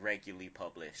of, you know, regularly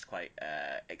published, quite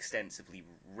extensively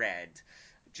read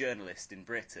journalist in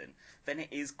Britain, then it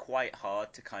is quite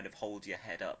hard to kind of hold your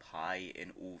head up high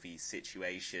in all these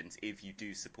situations if you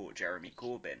do support Jeremy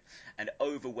Corbyn. And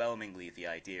overwhelmingly the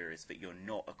idea is that you're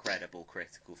not a credible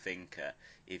critical thinker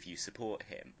if you support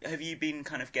him. Have you been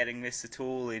kind of getting this at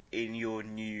all in your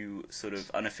new sort of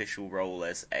unofficial role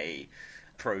as a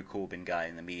pro-Corbyn guy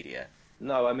in the media?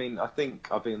 No, I mean, I think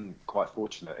I've been quite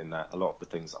fortunate in that a lot of the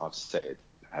things that I've said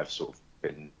have sort of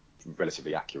been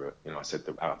relatively accurate. You know, I said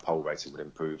that our poll rating would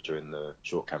improve during the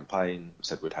short campaign. I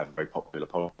said we'd have very popular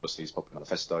policies, popular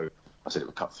manifesto. I said it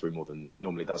would cut through more than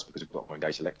normally does because we've got a more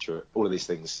engaged electorate. All of these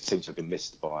things seem to have been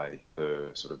missed by the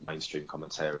sort of mainstream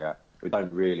commentariat. We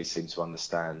don't really seem to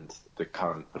understand the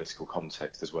current political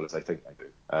context as well as they think they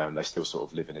do. They're still sort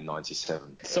of living in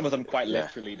 97. Some of them quite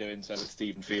literally doing so with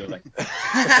Stephen Fielding.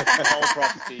 Whole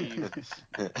prop Steve.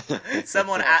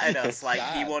 Someone added us like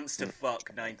he wants to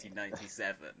fuck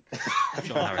 1997.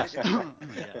 John Harris.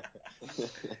 Yeah.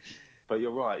 But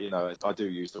you're right, you know, I do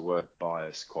use the word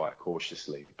bias quite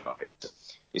cautiously, but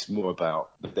it's more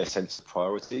about their sense of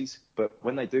priorities. But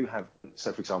when they do have,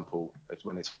 so for example,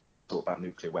 when it's talk about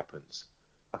nuclear weapons,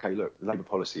 okay, look, Labour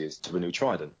policy is to renew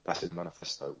Trident. That's in the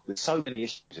manifesto. There's so many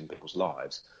issues in people's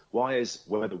lives. Why is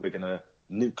whether we're going to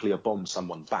nuclear bomb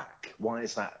someone back, why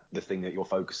is that the thing that you're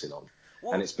focusing on?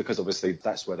 Well, and it's because obviously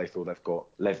that's where they feel they've got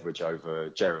leverage over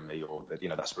Jeremy, or you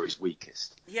know, that's where he's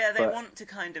weakest. Yeah, they want to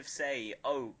kind of say,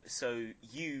 oh, so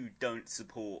you don't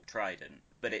support Trident,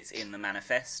 but it's in the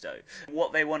manifesto.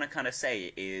 What they want to kind of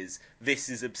say is, this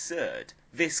is absurd.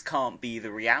 This can't be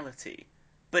the reality.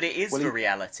 But it is the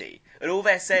reality. And all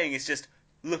they're saying is just,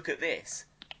 look at this.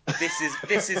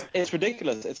 This is It's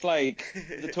ridiculous. It's like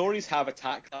the Tories have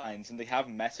attack lines and they have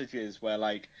messages where,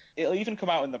 like, it'll even come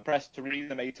out in the press.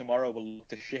 Theresa May tomorrow will look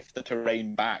to shift the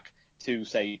terrain back to,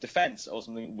 say, defence or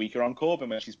something weaker on Corbyn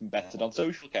when she's been bettered on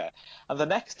social care. And the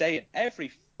next day, in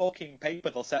every fucking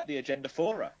paper, they'll set the agenda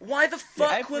for her. Why the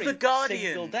fuck were the Guardian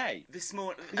single day this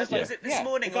morning? Was it this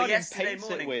morning or yesterday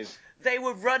morning? With... They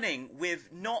were running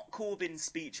with not Corbyn's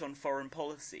speech on foreign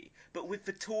policy, but with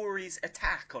the Tories'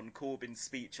 attack on Corbyn's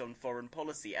speech on foreign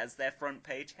policy as their front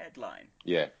page headline.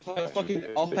 Yeah. Fucking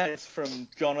op-eds from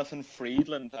Jonathan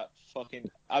Friedland. That fucking...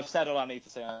 I've said all I need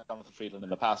to say on Jonathan Friedland in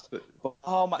the past. But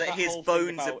that his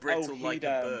bones are brittle like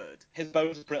a bird. His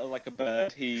bones are brittle like a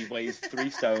bird. He weighs 3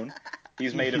 stone.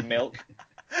 He's made of milk.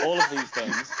 All of these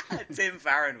things. Tim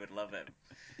Farron would love him.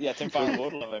 Yeah, Tim Farron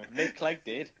would love him. Nick Clegg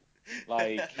did.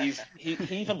 Like, he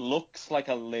even looks like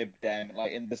a Lib Dem,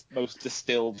 like in the most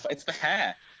distilled... It's the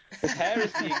hair. His hair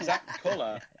is the exact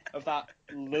colour of that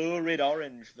lurid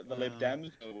orange that the Lib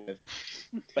Dems go with.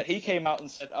 But he came out and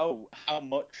said, oh, how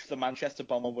much the Manchester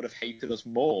bomber would have hated us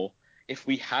more if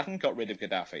we hadn't got rid of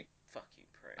Gaddafi. Fuck you,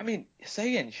 prick. I mean,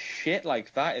 saying shit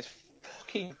like that is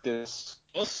fucking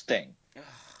disgusting.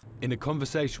 In a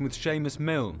conversation with Seamus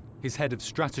Milne, his head of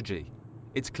strategy,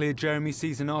 it's clear Jeremy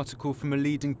sees an article from a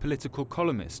leading political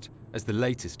columnist as the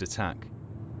latest attack.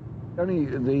 Only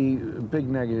the big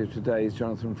negative today is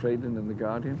Jonathan Friedland in The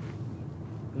Guardian.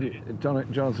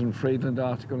 Jonathan Friedland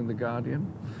article in The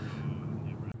Guardian.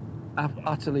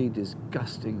 Utterly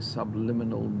disgusting,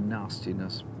 subliminal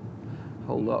nastiness. A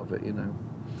whole lot of it, you know.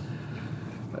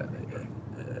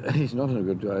 He's not in a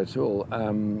good way at all,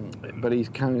 but he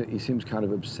seems kind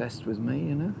of obsessed with me,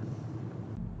 you know.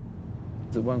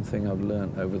 The one thing I've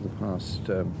learned over the past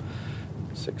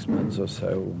 6 months or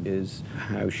so is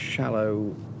how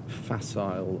shallow,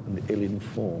 facile and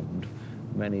ill-informed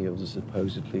many of the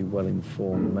supposedly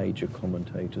well-informed major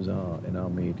commentators are in our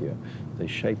media. They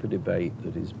shape a debate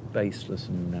that is baseless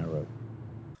and narrow.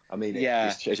 I mean,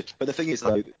 yeah. But the thing is,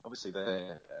 though, obviously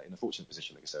they're in a fortunate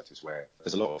position, the Conservatives, where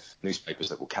there's a lot of newspapers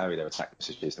that will carry their attack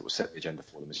messages, that will set the agenda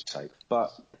for them, as you say.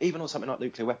 But even on something like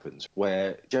nuclear weapons,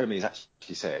 where Jeremy has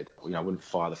actually said, you know, I wouldn't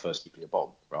fire the first nuclear bomb,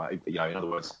 right? You know, in other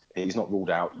words, he's not ruled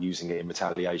out using it in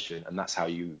retaliation, and that's how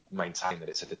you maintain that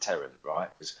it's a deterrent, right?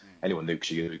 Because anyone nukes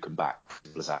you nuke them back,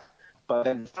 simple as that. But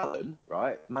then Fallon,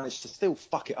 right, managed to still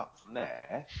fuck it up from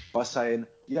there by saying,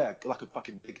 yeah, like a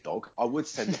fucking big dog, I would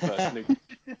send the first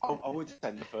I would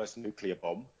send the first nuclear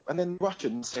bomb. And then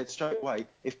Russians said straight away,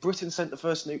 if Britain sent the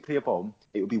first nuclear bomb,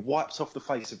 it would be wiped off the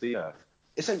face of the earth.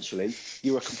 Essentially,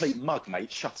 you're a complete mug,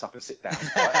 mate. Shut up and sit down.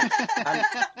 Right?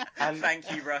 and thank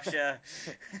you, Russia.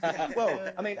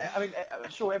 Well, I mean, I'm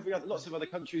sure lots of other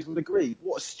countries would agree.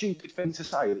 What a stupid thing to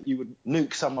say, that you would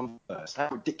nuke someone first. How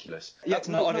ridiculous. Yeah, it's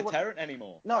not a deterrent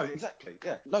anymore. No, exactly.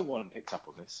 Yeah, no one picked up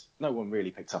on this. No one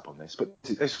really picked up on this. But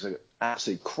this was an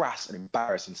absolutely crass and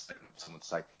embarrassing statement for someone to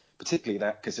say, particularly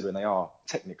that considering they are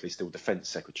technically still Defence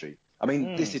Secretary. I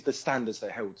mean, this is the standards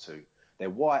they're held to. They're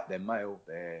white, they're male,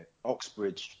 they're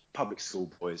Oxbridge public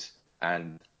school boys,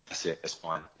 and that's it. It's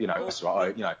fine. That's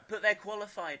right. But they're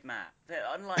qualified, Matt. They're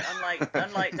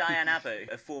unlike Diane Abbott,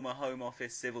 a former Home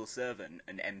Office civil servant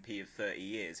and MP of 30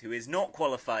 years, who is not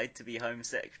qualified to be Home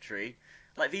Secretary.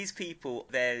 Like, these people,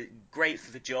 they're great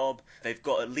for the job. They've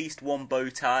got at least one bow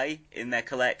tie in their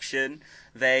collection.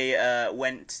 They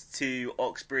went to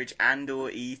Oxbridge and or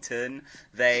Eton.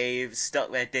 They've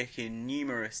stuck their dick in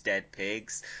numerous dead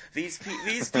pigs. These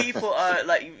people are,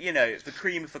 like, the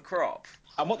cream of the crop.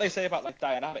 And what they say about, like,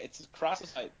 Diane Abbott, it's crass.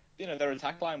 It's like, their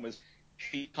attack line was,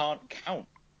 she can't count.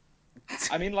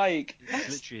 I mean, like,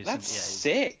 that's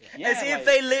sick. Yeah, as if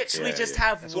they literally just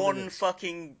have one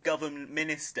fucking government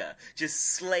minister just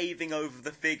slaving over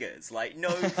the figures. Like, no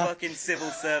fucking civil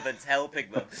servants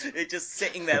helping them. They're just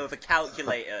sitting there with a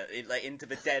calculator, into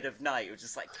the dead of night, with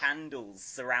just, like, candles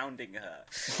surrounding her,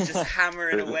 just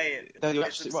hammering away at... No, you're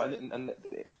absolutely right. And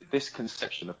this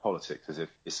conception of politics as if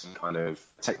it's some kind of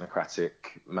technocratic,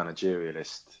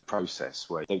 managerialist process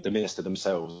where the minister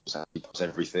themselves does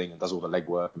everything and does all the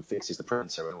legwork and fixes the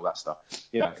printer and all that stuff.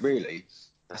 Really,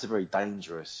 that's a very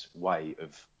dangerous way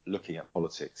of looking at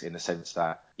politics, in the sense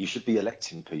that you should be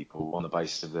electing people on the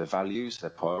basis of their values, their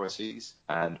priorities,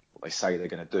 and what they say they're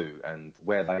going to do, and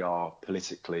where they are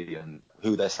politically and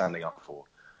who they're standing up for.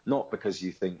 Not because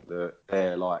you think that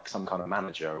they're like some kind of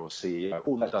manager or CEO.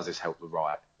 All that does is help the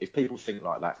right. If people think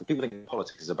like that, if people think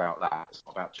politics is about that, it's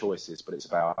not about choices, but it's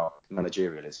about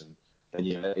managerialism, then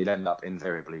you'll end up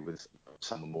invariably with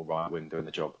someone more right-wing doing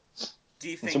the job. Do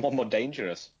you think someone more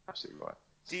dangerous? Absolutely right.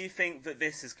 Do you think that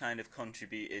this has kind of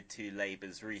contributed to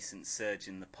Labour's recent surge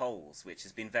in the polls, which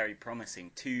has been very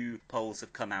promising? 2 polls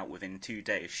have come out within 2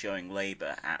 days showing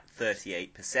Labour at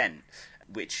 38%,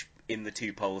 which in the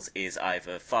 2 polls is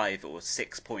either 5 or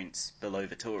 6 points below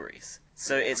the Tories.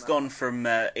 So it's gone from,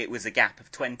 it was a gap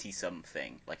of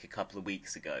 20-something, like a couple of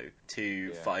weeks ago,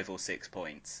 to 5 or 6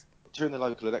 points. During the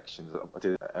local elections, I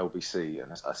did at LBC,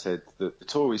 and I said that the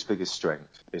Tories' biggest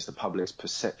strength is the public's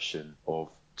perception of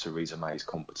Theresa May's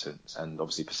competence, and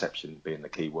obviously perception being the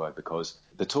key word, because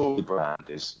the Tory brand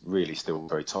is really still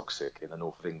very toxic in the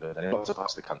north of England and in lots of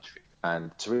parts of the country.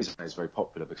 And Theresa May is very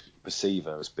popular because people perceive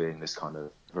her as being this kind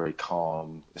of very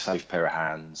calm, safe pair of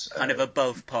hands. Kind of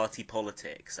above party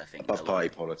politics, I think. Above party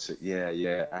politics,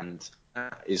 yeah. And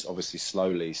that is obviously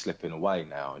slowly slipping away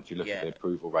now. And if you look at the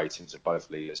approval ratings of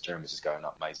both leaders, Jeremy's is going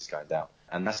up, May's is going down.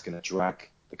 And that's going to drag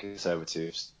the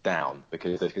Conservatives down,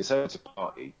 because the Conservative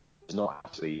Party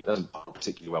doesn't perform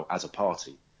particularly well as a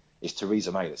party. It's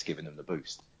Theresa May that's giving them the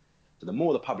boost. So the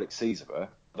more the public sees of her,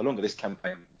 the longer this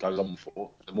campaign goes on for,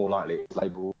 the more likely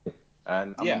Labour will win.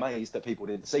 And I'm amazed that people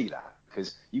didn't see that,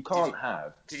 because you can't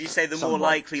have... Did you say the more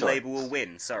likely Labour will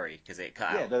win? Sorry, because it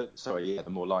cut out. The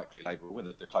more likely Labour will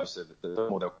win, the closer, the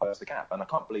more they'll close the gap. And I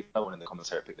can't believe no one in the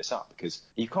commentary picked this up, because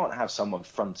you can't have someone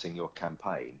fronting your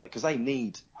campaign, because they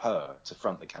need her to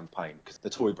front the campaign, because the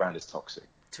Tory brand is toxic.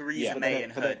 Theresa May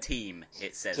and her team,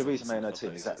 it says. Theresa May and her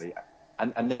team, exactly.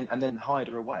 And then hide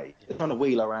her away. They're trying to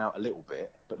wheel her out a little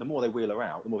bit, but the more they wheel her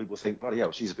out, the more people think, bloody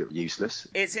hell, she's a bit useless.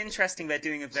 It's interesting they're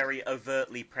doing a very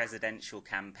overtly presidential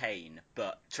campaign,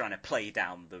 but trying to play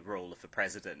down the role of the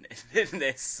president in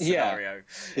this scenario.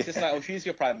 It's just like, she's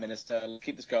your prime minister,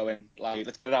 keep this going, like,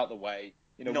 let's get it out of the way.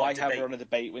 Why have her on a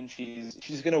debate when she's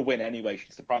going to win anyway?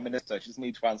 She's the prime minister. She doesn't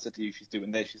need to answer to you. She's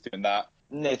doing this, she's doing that.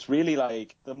 And it's really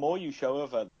like, the more you show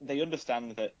of her, they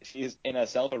understand that she is in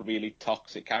herself a really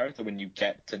toxic character when you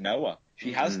get to know her.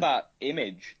 She has that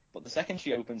image, but the second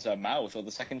she opens her mouth, or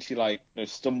the second she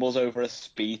stumbles over a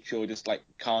speech, or just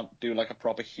can't do a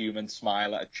proper human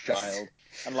smile at a child,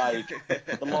 and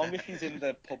the longer she's in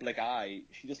the public eye,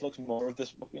 she just looks more of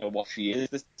this, what she is,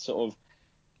 this sort of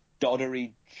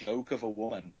doddery joke of a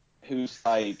woman who's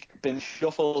been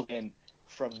shuffled in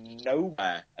from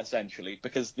nowhere, essentially,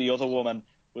 because the other woman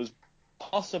was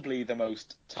possibly the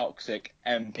most toxic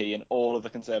MP in all of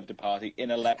the Conservative Party in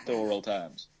electoral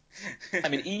terms. I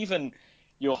mean, even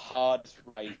your hard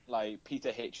right, like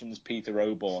Peter Hitchens, Peter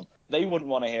Oborne, they wouldn't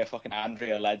want to hear fucking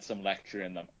Andrea Leadsom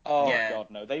lecturing them. God,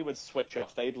 no. They would switch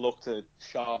off. They'd look to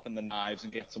sharpen the knives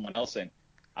and get someone else in,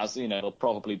 as, they'll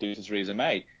probably do to Theresa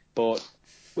May. But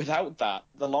without that,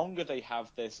 the longer they have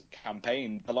this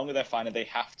campaign, the longer they're finding they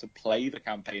have to play the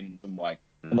campaign in some way.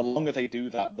 And the longer they do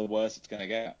that, the worse it's going to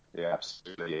get. Yeah,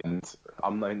 absolutely. And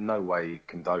I'm in no way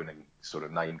condoning sort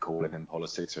of name calling in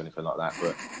politics or anything like that.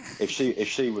 But if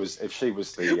she was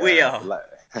the we are.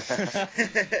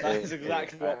 That is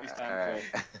exactly what we stand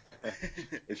for.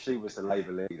 If she was the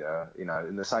Labour leader,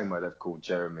 in the same way they've called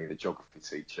Jeremy the geography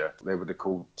teacher, they would have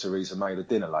called Theresa May the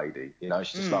dinner lady.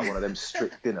 She's just like one of them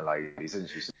strict dinner ladies, isn't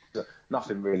she?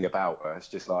 Nothing really about her. It's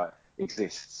just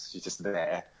exists. She's just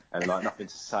there. and like nothing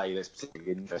to say that's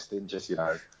particularly interesting.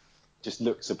 Just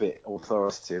looks a bit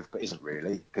authoritative, but isn't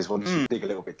really, because once you dig a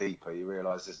little bit deeper, you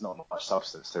realise there's not much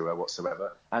substance to her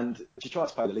whatsoever. And she tried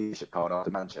to play the leadership card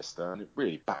after Manchester, and it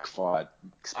really backfired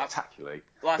spectacularly.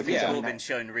 Well, I think Corbyn's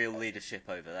shown real leadership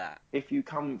over that. If you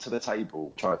come to the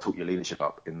table trying to talk your leadership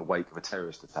up in the wake of a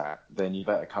terrorist attack, then you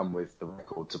better come with the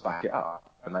record to back it up.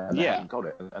 And they haven't got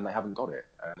it, and they haven't got it.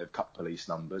 And they've cut police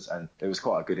numbers, and there was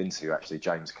quite a good interview, actually,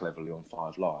 James Cleverly on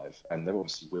 5 Live, and they've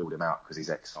obviously wheeled him out because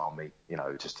he's ex-army,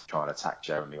 just to try and attack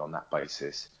Jeremy on that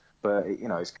basis. But,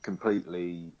 it's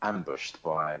completely ambushed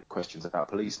by questions about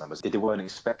police numbers. They weren't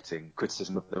expecting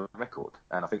criticism of the record,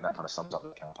 and I think that kind of sums up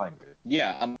the campaign, really.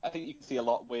 Yeah, I think you can see a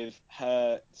lot with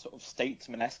her sort of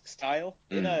statesman-esque style.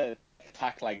 In a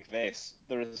attack like this,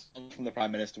 the response from the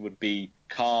Prime Minister would be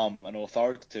calm and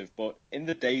authoritative, but in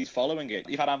the days following it,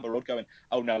 you've had Amber Rudd going,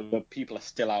 oh no, the people are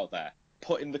still out there,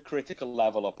 putting the critical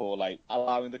level up, or like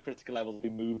allowing the critical level to be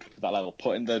moved to that level,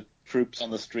 putting the troops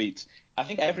on the streets. I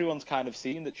think everyone's kind of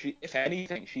seen that she, if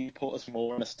anything, she put us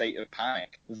more in a state of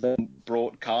panic than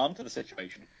brought calm to the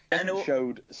situation. And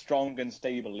showed strong and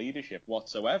stable leadership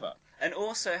whatsoever. And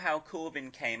also how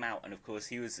Corbyn came out, and of course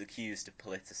he was accused of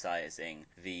politicising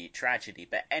the tragedy,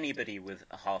 but anybody with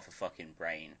a half a fucking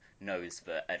brain knows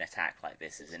that an attack like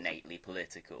this is innately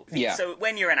political. Yeah. So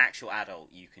when you're an actual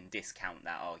adult, you can discount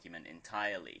that argument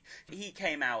entirely. He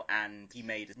came out and he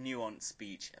made a nuanced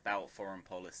speech about foreign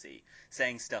policy,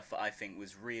 saying stuff that I think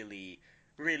was really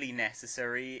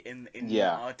necessary in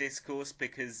our discourse,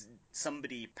 because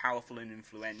somebody powerful and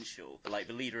influential, like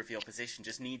the leader of the opposition,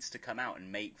 just needs to come out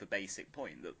and make the basic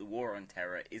point that the war on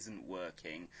terror isn't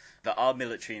working, that our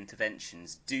military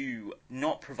interventions do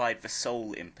not provide the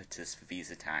sole impetus for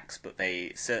these attacks, but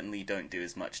they certainly don't do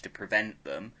as much to prevent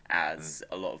them as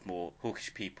a lot of more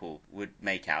hawkish people would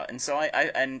make out. And so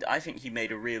I think he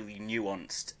made a really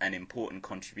nuanced and important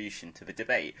contribution to the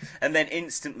debate. And then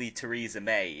instantly Theresa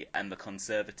May and the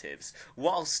Conservatives,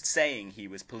 whilst saying he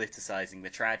was politicising the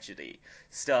tragedy,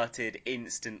 started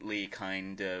instantly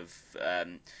kind of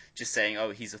just saying, oh,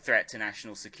 he's a threat to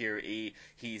national security,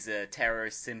 he's a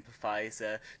terrorist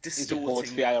sympathiser,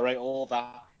 distorting the IRA, all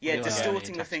that.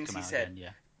 Distorting the things he said.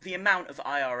 Again, The amount of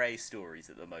IRA stories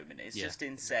at the moment is just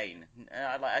insane.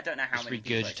 I don't know how many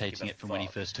people regurgitating it from when he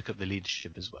first took up the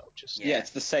leadership as well. It's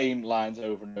the same lines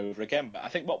over and over again. But I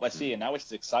think what we're seeing now, which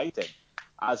is exciting,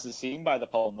 as is seen by the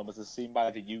poll numbers, as seen by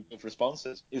the YouGov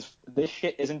responses, is this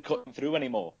shit isn't cutting through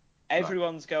anymore.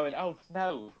 Everyone's going, oh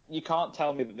no, you can't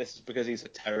tell me that this is because he's a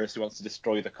terrorist who wants to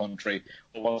destroy the country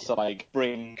or wants to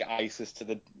bring ISIS to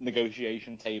the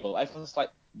negotiation table. Everyone's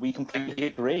like, we completely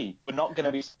agree. We're not going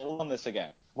to be sold on this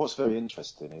again. What's very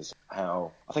interesting is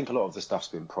how I think a lot of the stuff's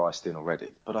been priced in already,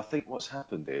 but I think what's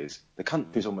happened is the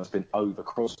country's almost been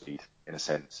over-Crosby'd in a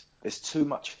sense. There's too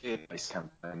much fear-based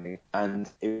campaigning, and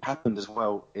it happened as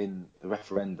well in the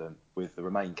referendum with the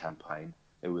Remain campaign.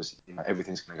 It was,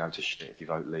 everything's going to go to shit if you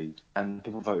vote Leave. And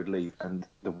people voted Leave, and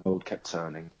the world kept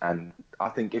turning. And I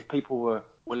think if people were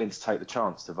willing to take the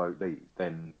chance to vote Leave,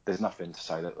 then there's nothing to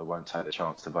say that they won't take the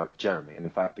chance to vote Jeremy. And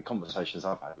in fact, the conversations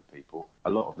I've had with people,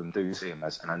 a lot of them do see him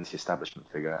as an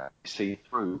anti-establishment figure. You see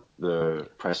through the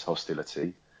press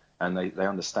hostility, and they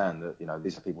understand that,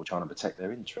 these are people trying to protect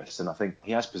their interests. And I think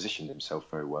he has positioned himself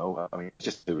very well. I mean, it's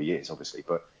just who he is, obviously,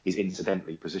 but he's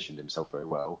incidentally positioned himself very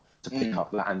well to pick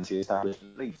up that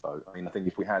anti-establishment Leave vote. I mean, I think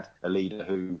if we had a leader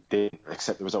who did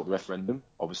accept the result of the referendum,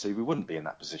 obviously we wouldn't be in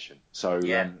that position. So,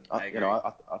 I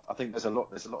think there's a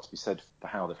lot to be said for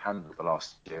how they've handled the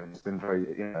last year, and it's been very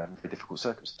difficult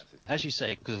circumstances. As you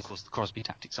say, because of course the Crosby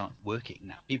tactics aren't working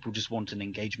now. People just want an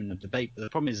engagement of debate, but the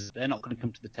problem is they're not going to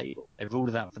come to the table. They've ruled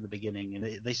it out from the beginning,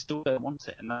 and they still don't want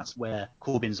it, and that's where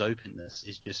Corbyn's openness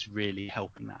is just really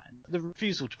helping that. And the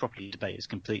refusal to properly debate has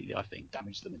completely, I think,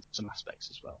 damaged them in some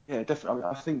aspects as well. Yeah, definitely.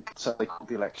 I think so. They called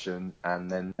the election, and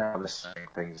then now they're saying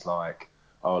things like,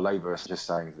 "Oh, Labour is just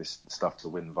saying this stuff to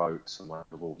win votes," and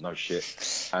well, no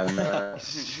shit. And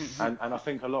and I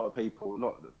think a lot of the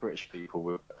British people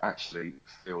would actually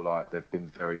feel like they've been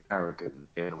very arrogant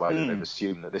in a way that they've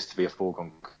assumed that this to be a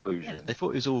foregone conclusion. Yeah, they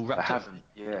thought it was all wrapped up.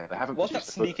 They haven't. What's that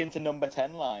sneak into number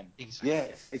 10 line? Exactly. Yeah,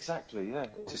 exactly. Yeah,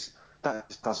 that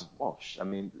just doesn't wash. I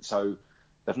mean, so.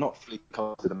 They've not fully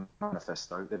costed the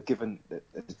manifesto. They've given...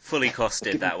 Fully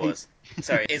costed, that was.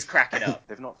 Sorry, it's cracking up.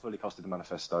 They've not fully costed the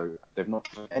manifesto. They've not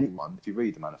given anyone, if you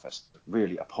read the manifesto,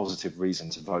 really a positive reason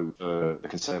to vote for the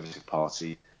Conservative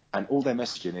Party. And all their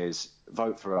messaging is,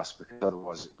 vote for us because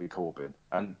otherwise it'll be Corbyn.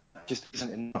 And that just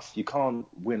isn't enough. You can't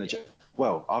win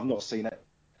Well, I've not seen it.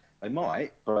 They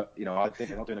might, but I think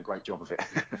they're not doing a great job of it.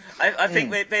 I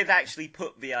think they've actually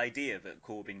put the idea that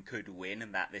Corbyn could win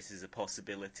and that this is a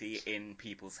possibility in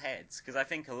people's heads. Because I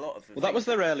think a lot of the that was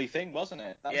their early thing, wasn't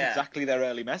it? That was Yeah. exactly their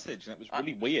early message, and it was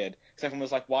really weird. Because everyone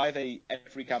was like, why are they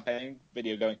every campaign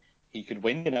video going, he could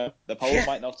win, The polls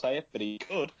might not say it, but he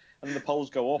could. And then the polls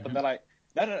go up, and they're like,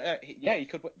 no, yeah, he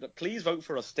could win. Please vote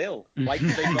for us still. Like,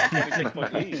 they've got a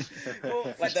 26-point lead.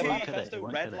 Well, Like, their Well, manifesto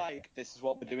won't read cut it. like, this is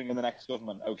what we're doing in the next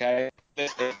government, okay?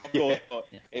 This is good, but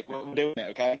we're doing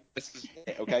it, okay? This is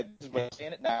it, okay? We're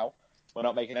saying it now. We're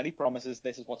not making any promises.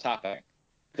 This is what's happening.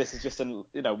 This is just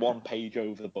one page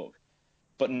over the book.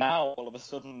 But now, all of a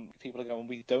sudden, people are going,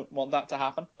 we don't want that to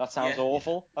happen. That sounds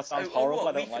awful. That sounds horrible.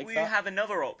 I don't like we that. have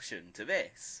another option to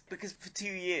this. Because for 2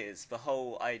 years, the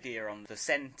whole idea on the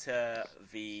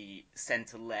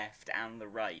centre-left, and the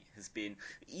right has been,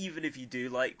 even if you do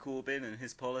like Corbyn and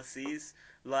his policies,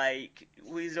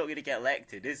 he's not going to get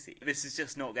elected, is he? This is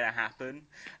just not going to happen.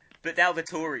 But now the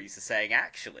Tories are saying,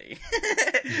 actually,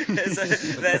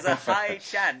 there's a high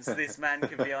chance this man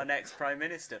can be our next Prime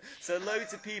Minister. So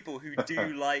loads of people who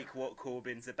do like what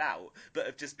Corbyn's about, but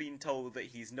have just been told that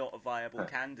he's not a viable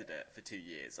candidate for 2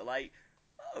 years, are like,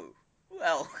 oh,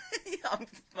 well, I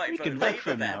might We vote can vote Labour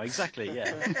for him then. now, exactly,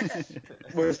 yeah.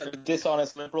 Whereas the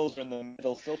dishonest Liberals are in the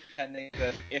middle, still pretending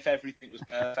that if everything was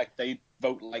perfect, they'd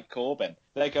vote like Corbyn.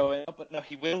 They're going, oh, but no,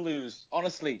 he will lose.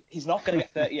 Honestly, he's not going to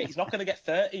get 38. He's not going to get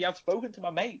 30. I've spoken to my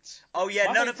mates. Oh, yeah,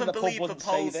 My none mates of them in the pub believe the wouldn't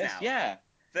say polls this. now. Yeah.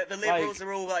 The Liberals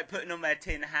are all putting on their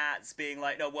tin hats, being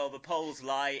like, no, well, the polls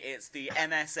lie, it's the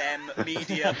MSM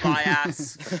media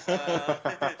bias.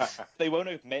 They won't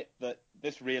admit that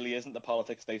this really isn't the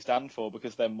politics they stand for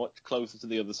because they're much closer to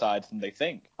the other side than they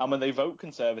think. And when they vote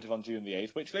Conservative on June the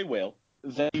 8th, which they will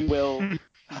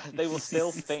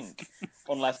still think,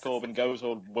 unless Corbyn goes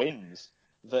or wins,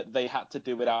 that they had to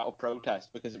do it out of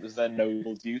protest because it was their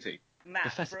noble duty.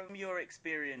 Matt, from your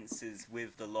experiences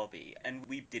with the lobby, and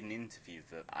we did an interview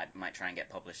that I might try and get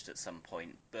published at some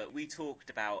point, but we talked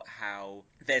about how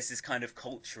there's this kind of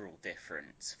cultural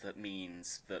difference that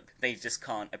means that they just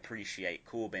can't appreciate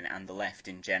Corbyn and the left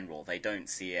in general. They don't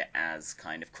see it as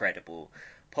kind of credible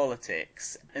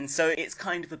politics. And so it's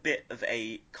kind of a bit of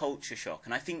a culture shock.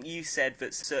 And I think you said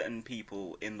that certain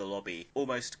people in the lobby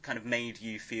almost kind of made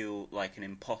you feel like an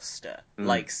imposter,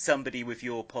 like somebody with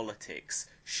your politics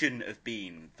shouldn't have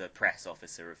been the press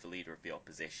officer of the Leader of the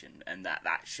Opposition, and that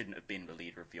shouldn't have been the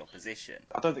Leader of the Opposition.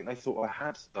 I don't think they thought I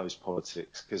had those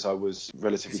politics because I was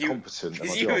relatively competent at my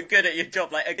Because you job. were good at your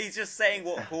job. Like, he's just saying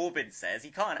what Corbyn says. He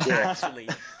can't actually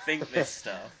think this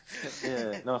stuff.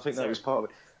 Yeah, no, I think that was part of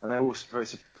it. And they were also very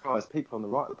surprised. People on the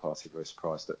right of the party were very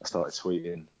surprised that I started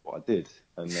tweeting what I did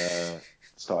and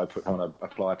started trying to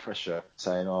apply pressure,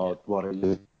 saying, "Oh, why don't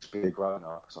you just be a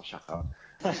grown-up?" So I shut up.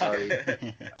 So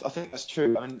I think that's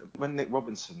true. I mean, when Nick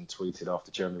Robinson tweeted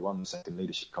after Jeremy won the second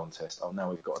leadership contest, "Oh,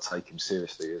 now we've got to take him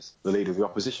seriously as the leader of the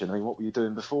opposition." I mean, what were you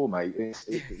doing before, mate?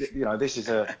 This is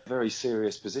a very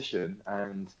serious position,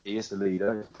 and he is the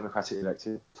leader, democratically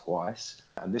elected twice,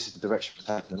 and this is the direction for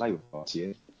taking the Labour Party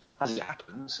in. As it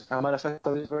happens, our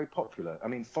manifesto is very popular. I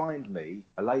mean, find me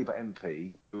a Labour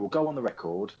MP who will go on the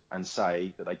record and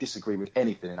say that they disagree with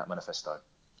anything in that manifesto.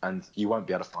 And you won't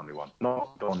be able to find me one.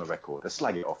 Not go on the record. They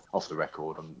slag it off the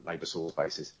record on Labour source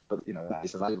basis. But, that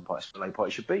is the Labour Party. The Labour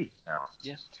Party should be now.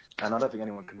 Yeah. And I don't think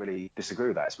anyone can really disagree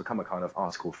with that. It's become a kind of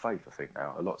article of faith, I think,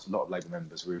 now. A lot of Labour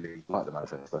members really like the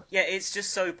manifesto. Yeah, it's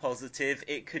just so positive.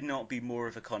 It could not be more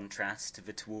of a contrast to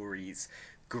the Tories'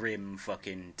 grim,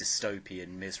 fucking dystopian,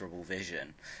 miserable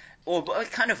vision. Or a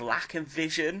kind of lack of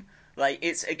vision. Like,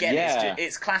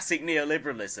 it's classic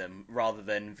neoliberalism rather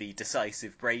than the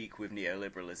decisive break with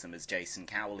neoliberalism, as Jason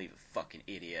Cowley, the fucking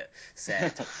idiot,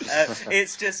 said.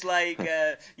 It's just like,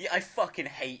 I fucking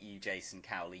hate you, Jason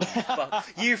Cowley.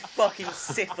 You fucking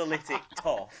syphilitic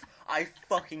toff. I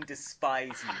fucking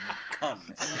despise you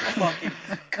cunt. Fucking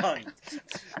cunt.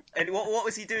 And what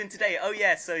was he doing today? Oh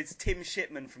yeah, so it's Tim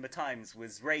Shipman from The Times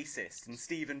was racist, and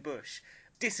Stephen Bush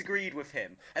disagreed with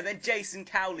him, and then Jason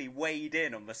Cowley weighed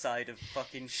in on the side of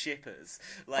fucking shippers.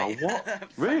 Like, oh, what?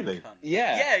 Really?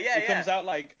 Yeah. Yeah. He comes out,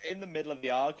 like, in the middle of the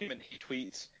argument, he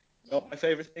tweets, my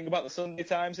favourite thing about the Sunday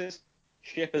Times is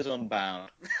shippers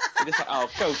unbound. You're just like, oh,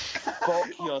 go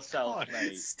fuck yourself,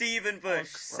 mate. Stephen Bush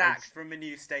sacked from a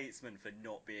New Statesman for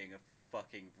not being a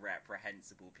fucking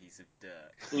reprehensible piece of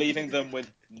dirt. Leaving them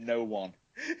with no one.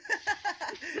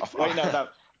 Wait, no.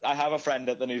 I have a friend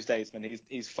at the New Statesman.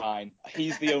 He's fine.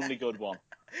 He's the only good one.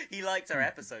 He liked our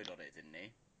episode on it, didn't he?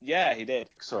 Yeah, he did.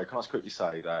 Sorry, can I just quickly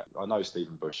say that I know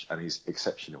Stephen Bush and he's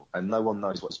exceptional and no one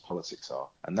knows what his politics are.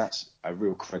 And that's a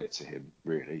real credit to him,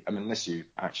 really. I mean, unless you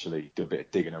actually do a bit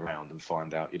of digging around and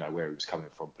find out, where he was coming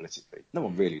from politically. No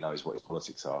one really knows what his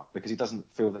politics are because he doesn't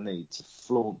feel the need to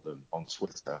flaunt them on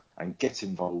Twitter and get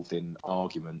involved in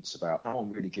arguments about no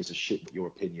one really gives a shit what your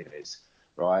opinion is,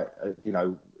 right?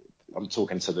 I'm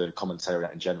talking to the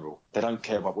commentariat in general. They don't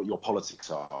care about what your politics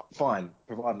are. Fine,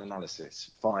 provide an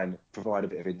analysis. Fine, provide a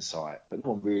bit of insight. But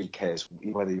no one really cares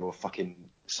whether you're a fucking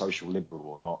social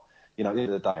liberal or not. At the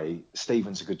end of the day,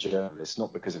 Stephen's a good journalist,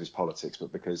 not because of his politics,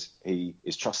 but because he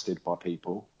is trusted by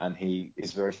people and he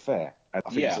is very fair. And I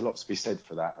think there's a lot to be said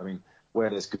for that. I mean, where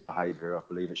there's good behaviour, I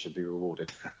believe it should be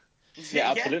rewarded.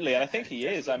 Yeah, absolutely, and I think he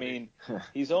is. I mean,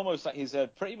 he's almost like he's a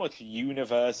pretty much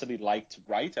universally liked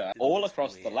writer all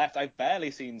across the left. I've barely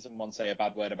seen someone say a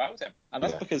bad word about him, and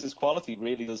that's because his quality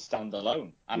really does stand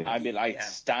alone. And I mean,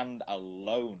 stand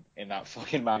alone in that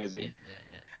fucking magazine.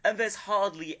 And there's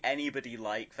hardly anybody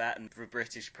like that in the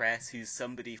British press who's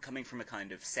somebody coming from a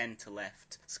kind of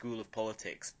centre-left school of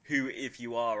politics who, if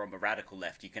you are on the radical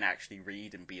left, you can actually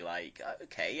read and be like,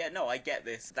 okay, yeah, no, I get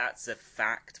this. That's a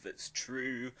fact that's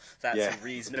true. That's a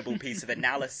reasonable piece of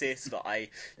analysis that I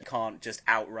can't just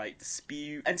outright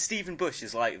dispute. And Stephen Bush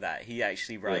is like that. He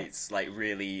actually writes like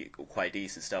really quite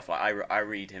decent stuff. Like I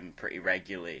read him pretty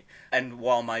regularly. And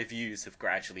while my views have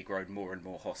gradually grown more and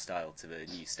more hostile to the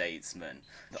New Statesman,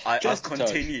 I've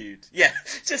continued. Yeah,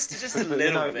 just a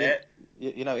little bit.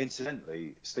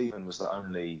 Incidentally, Stephen was the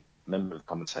only member of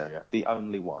the commentariat, the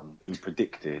only one who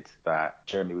predicted that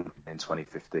Jeremy would win in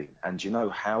 2015. And do you know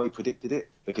how he predicted it?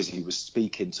 Because he was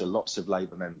speaking to lots of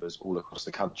Labour members all across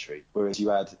the country. Whereas you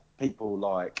had people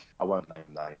like, I won't name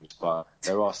names, but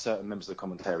there are certain members of the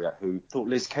commentariat who thought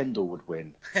Liz Kendall would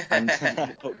win.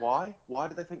 But why? Why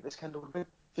did they think Liz Kendall would win?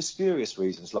 For spurious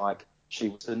reasons, like she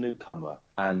was a newcomer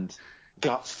and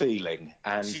gut feeling,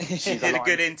 and she did a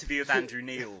good interview with Andrew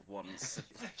Neil once.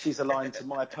 She's aligned to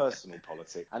my personal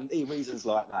politics, and reasons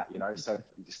like that, So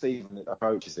Stephen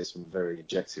approaches this from a very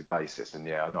objective basis, and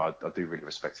I do really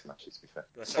respect him, actually, to be fair.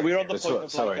 So we're on the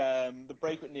point of the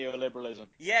break with neoliberalism.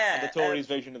 Yeah. And the Tories'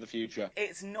 vision of the future.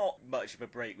 It's not much of a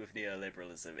break with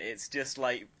neoliberalism. It's just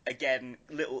like, again,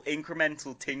 little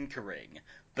incremental tinkering,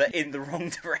 but in the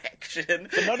wrong direction.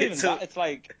 But not even that. It's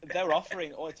like they're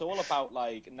offering. It's all about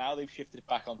like now they've shifted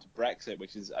back onto Brexit,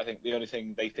 which is I think the only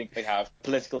thing they think they have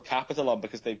political capital on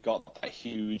because they've got a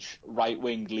huge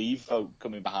right-wing Leave vote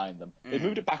coming behind them. They've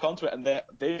moved it back onto it, and their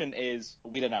vision is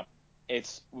we don't know.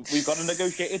 We've got to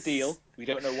negotiate a deal. We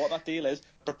don't know what that deal is.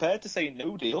 Prepared to say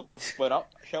no deal. We're not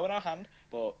showing our hand,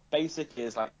 but basically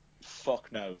it's like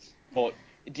fuck knows. But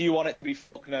do you want it to be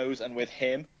fuck knows and with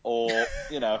him, or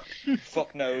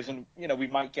fuck knows and we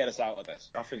might get us out of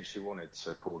this? I think she wanted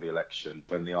to call the election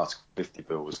when the Article 50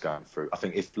 bill was going through. I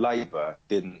think if Labour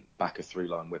didn't back a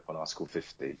three-line whip on Article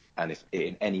 50, and if it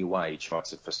in any way tried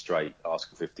to frustrate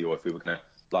Article 50, or if we were going to,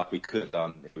 like we could have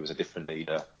done if it was a different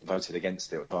leader, voted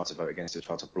against it or tried to vote against it,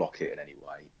 tried to block it in any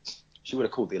way, she would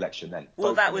have called the election then.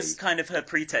 Well, that was kind of her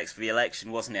pretext for the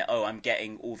election, wasn't it? Oh, I'm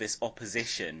getting all this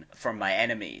opposition from my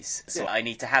enemies, so I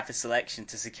need to have this election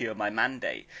to secure my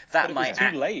mandate. But it was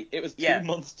too late. It was 2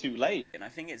 months too late. And I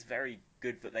think it's very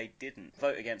good that they didn't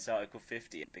vote against Article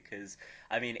 50 because,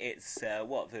 I mean, it's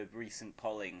what the recent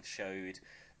polling showed.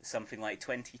 Something like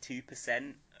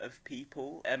 22% of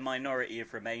people, a minority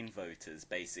of Remain voters,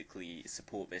 basically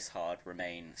support this hard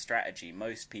Remain strategy.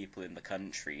 Most people in the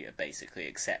country have basically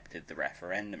accepted the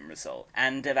referendum result.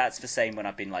 And that's the same when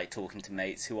I've been like talking to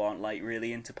mates who aren't like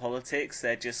really into politics.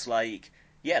 They're just like,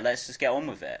 yeah, let's just get on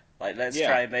with it. Like, let's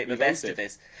try and make the best of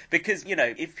this. Because,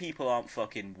 if people aren't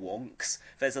fucking wonks,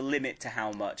 there's a limit to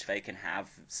how much they can have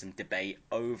some debate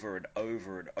over and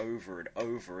over and over and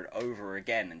over and over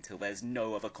again until there's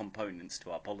no other components to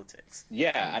our politics.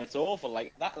 Yeah, and it's awful.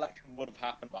 Like, that election would have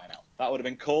happened by now. That would have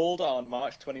been called on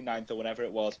March 29th or whenever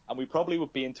it was, and we probably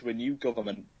would be into a new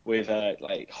government with a,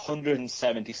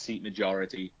 170-seat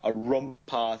majority, a rump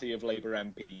party of Labour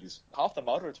MPs. Half the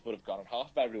moderates would have gone and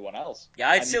half of everyone else. Yeah,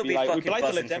 I'd still be fucking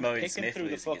buzzing from Owen picking Smith through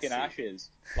the fucking seat. ashes.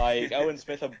 Like, Owen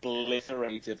Smith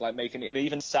obliterated, like, making it an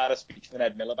even sadder speech than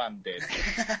Ed Miliband did.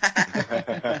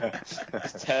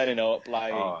 Just turning up,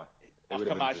 like, I can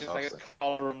imagine it's like a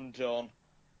column done.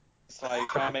 It's like,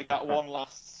 trying to make that one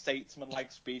last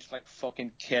statesman-like speech, like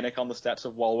fucking Kinnock on the steps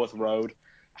of Walworth Road,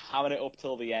 having it up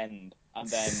till the end, and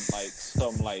then, like,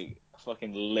 some, like,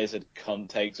 fucking lizard cunt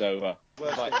takes over.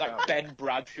 Like Ben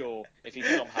Bradshaw, if he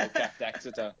somehow kept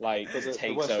Exeter,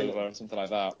 takes over or something like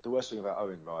that. The worst thing about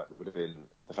Owen, right, would have been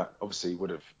the fact, obviously, he would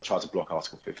have tried to block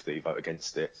Article 50, vote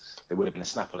against it. There would have been a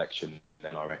snap election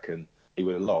then, I reckon. he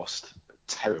would have lost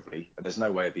terribly, and there's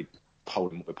no way he'd be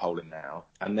polling what we're polling now.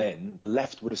 And then the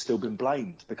left would have still been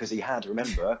blamed because he had,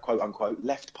 remember, quote unquote,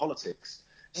 left politics.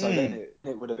 So then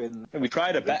it would have been... We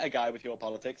tried a better guy with your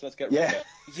politics. Let's get rid of it.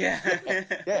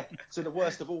 Yeah. So the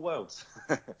worst of all worlds.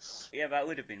 Yeah, that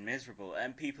would have been miserable.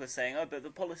 And people are saying, oh, but the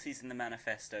policies in the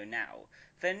manifesto now,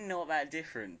 they're not that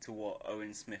different to what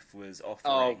Owen Smith was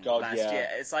offering last year.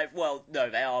 It's like, well, no,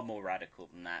 they are more radical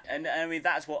than that. And I mean,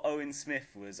 that's what Owen Smith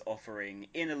was offering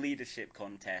in a leadership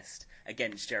contest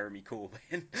against Jeremy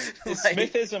Corbyn. Is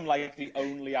Smithism like the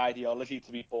only ideology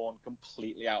to be born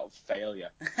completely out of failure?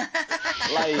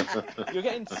 Like, you're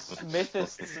getting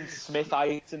Smithists and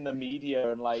Smithites in the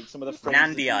media and, like, some of the phrases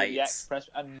in the Express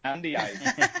and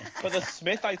Nandyites. But the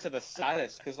Smithites are the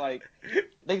saddest because, like,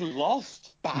 they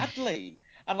lost badly.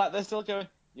 And, like, they're still going,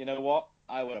 you know what?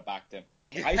 I would have backed him.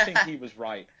 I think he was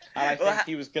right. And I think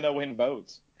he was going to win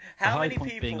votes. How many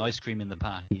people... being ice cream in the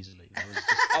pan, easily. That was just...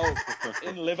 Oh,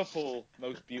 in Liverpool,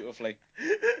 most beautifully.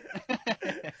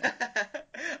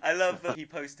 I love that he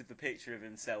posted the picture of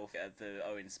himself at the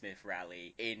Owen Smith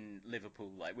rally in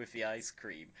Liverpool, like, with the ice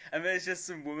cream. And there's just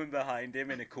some woman behind him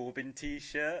in a Corbyn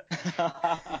t-shirt.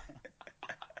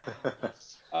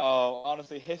 Oh,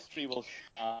 honestly, history will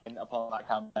shine upon that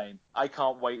campaign. I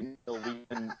can't wait until we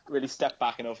can really step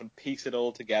back enough and piece it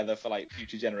all together for, like,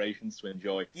 future generations to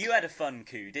enjoy. You had a fun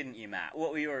coup, didn't you, Matt?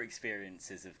 What were your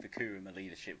experiences of the coup and the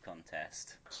leadership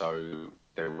contest? So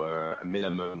there were a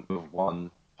minimum of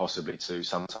 1, possibly 2,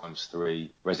 sometimes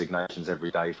 3 resignations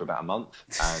every day for about a month,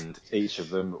 and each of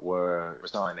them were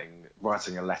resigning,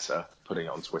 writing a letter, putting it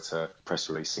on Twitter, press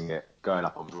releasing it, going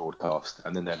up on broadcast,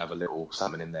 and then they'd have a little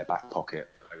something in their back pocket.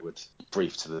 They would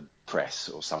brief to the press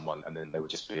or someone, and then there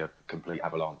would just be a complete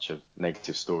avalanche of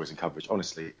negative stories and coverage.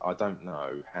 Honestly, I don't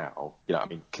know how. I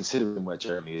mean, considering where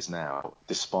Jeremy is now,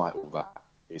 despite all that,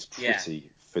 is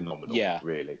pretty phenomenal,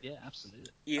 really. Yeah, absolutely.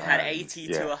 You had 80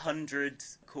 to 100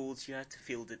 calls you had to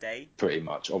field a day? Pretty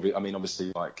much. I mean,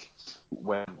 obviously, like,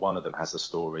 when one of them has a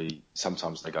story,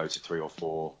 sometimes they go to 3 or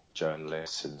 4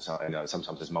 journalists, and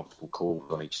sometimes there's multiple calls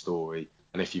on each story.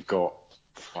 And if you've got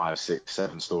 5, 6,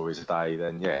 7 stories a day,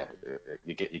 then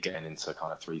you're getting into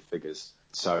kind of 3 figures.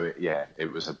 So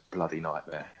it was a bloody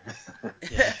nightmare.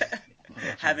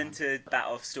 Having to bat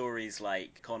off stories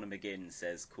like Conor McGinn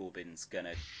says Corbyn's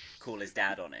gonna call his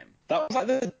dad on him. That was like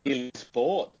the daily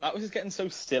sport. That was just getting so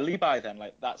silly by then.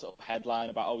 Like that sort of headline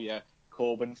about,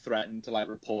 Corbyn threatened to, like,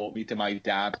 report me to my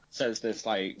dad, says this,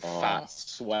 like, fat,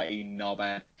 sweaty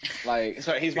knobhead. Like,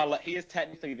 so he is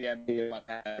technically the MP of my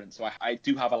parents, so I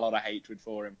do have a lot of hatred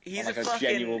for him. He's on, like, a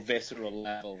genuine, visceral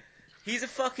level. He's a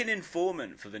fucking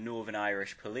informant for the Northern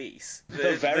Irish police.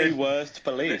 The very worst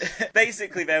police.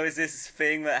 Basically, there was this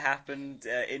thing that happened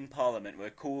in Parliament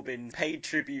where Corbyn paid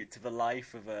tribute to the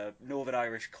life of a Northern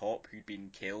Irish cop who'd been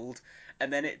killed,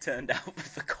 and then it turned out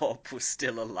that the cop was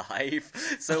still alive.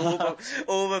 So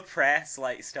all the press,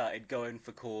 like, started going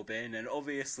for Corbyn, and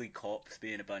obviously cops,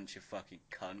 being a bunch of fucking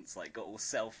cunts, like, got all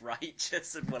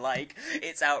self-righteous and were like,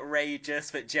 it's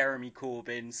outrageous that Jeremy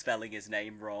Corbyn, spelling his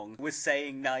name wrong, was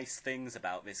saying nice things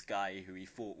about this guy who he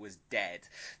thought was dead.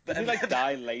 But did he, like,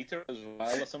 die later as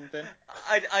well or something?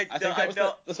 I think that was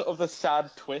the sort of the sad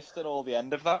twist at all the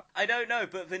end of that. I don't know,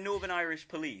 but the Northern Irish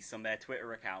police on their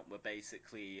Twitter account were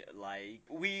basically like,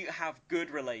 we have good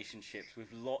relationships with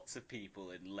lots of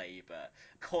people in Labour.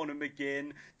 Conor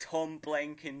McGinn, Tom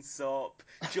Blenkinsop,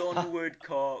 John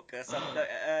Woodcock, or something.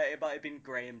 It might have been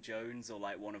Graham Jones or,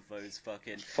 like, one of those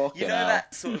fucking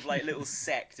that sort of, like, little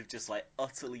sect of just, like,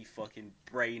 utterly fucking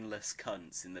brainless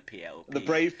cunts in the PLP. The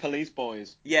brave police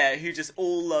boys. Yeah, who just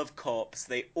all love cops,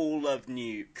 they all love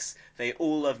nukes, they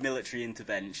all love military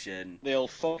intervention. They all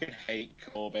fucking hate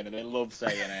Corbyn and they love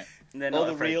saying it. All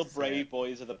the real brave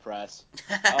boys of the press.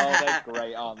 Oh, they're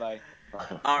great, aren't they?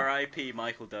 R.I.P.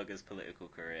 Michael Duggar's political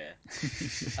career.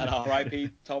 And R.I.P.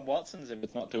 Tom Watson's, if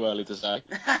it's not too early to say.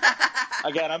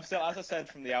 Again, I'm still, as I said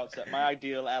from the outset, my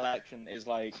ideal election is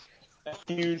like a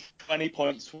huge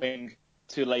 20-point swing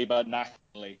to Labour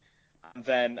nationally, and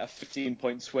then a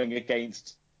 15-point swing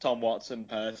against Tom Watson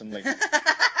personally.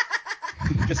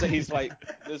 Because he's like,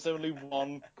 there's only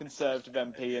one Conservative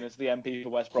MP, and it's the MP for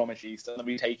West Bromwich East, and then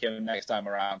we take him next time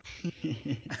around.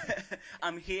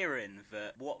 I'm hearing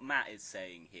that what Matt is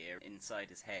saying here inside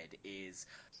his head is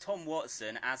Tom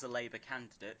Watson, as a Labour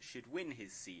candidate, should win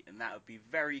his seat, and that would be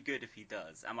very good if he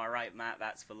does. Am I right, Matt?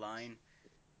 That's the line?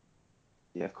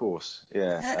 Yeah, of course.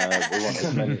 Yeah, we want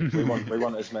as many. We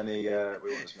want as many.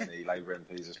 We want as many Labour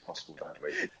MPs as possible, don't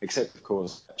we? Except, of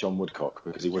course, John Woodcock,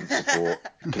 because he wouldn't support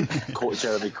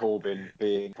Jeremy Corbyn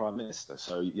being Prime Minister.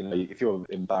 So if you're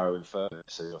in Barrow in Furness,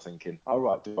 so you're thinking, oh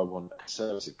right, do I want a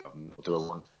Conservative government or do I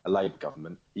want a Labour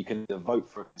government? You can either vote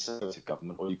for a Conservative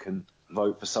government or you can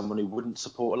vote for someone who wouldn't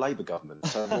support a Labour government.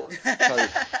 So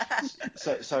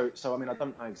I mean, I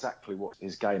don't know exactly what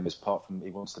his game is, apart from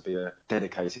he wants to be a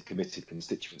dedicated, committed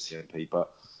constituency MP.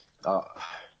 But I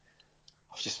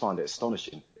just find it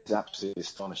astonishing. It's absolutely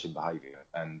astonishing behaviour.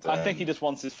 And I think he just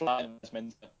wants his flat in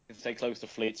Westminster. He can stay close to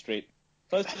Fleet Street,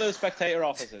 close to those spectator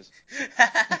offices.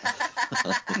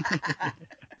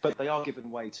 But they are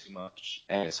given way too much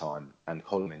airtime and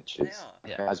column inches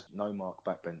as no-mark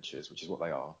backbenchers, which is what they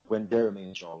are. When Jeremy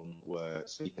and John were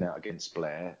speaking out against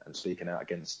Blair and speaking out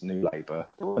against New Labour,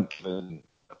 they weren't given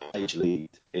a page lead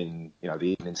in the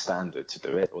Evening Standard to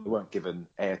do it, or they weren't given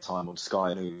airtime on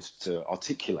Sky News to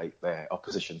articulate their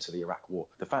opposition to the Iraq War.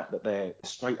 The fact that they're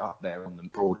straight up there on the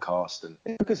broadcast, and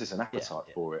because there's an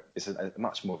appetite for it, it's a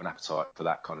much more of an appetite for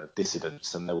that kind of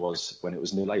dissidence than there was when it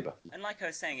was New Labour. And like I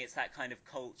was saying, it's that kind of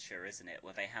culture, isn't it,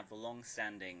 where they have the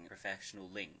long-standing professional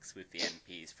links with the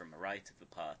MPs from the right of the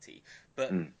party,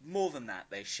 but more than that,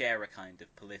 they share a kind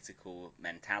of political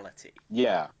mentality.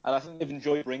 Yeah, and I think they've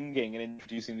enjoyed bringing and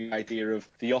introducing the idea of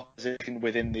the opposition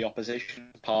within the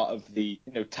opposition part of the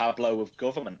tableau of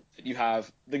government. You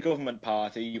have the government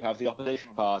party, you have the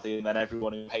opposition party, and then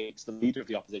everyone who hates the leader of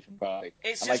the opposition party.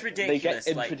 It's just ridiculous.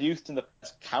 They get introduced in the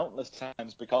press countless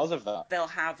times because of that. They'll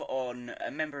have on a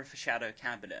member of the shadow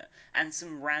cabinet and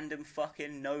some random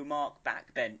fucking no-mark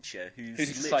backbencher who's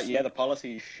just like, the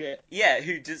policy is shit. Yeah,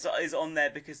 who just is on there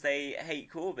because they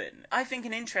hate Corbyn. I think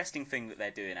an interesting thing that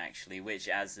they're doing, actually, which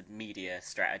as a media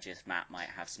strategist Matt might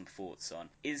have some thoughts on,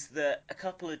 is that a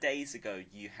couple of days ago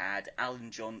you had Alan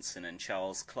Johnson and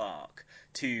Charles Clarke,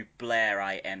 two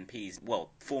Blairite MPs, well,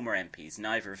 former MPs,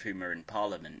 neither of whom are in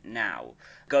Parliament now,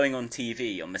 going on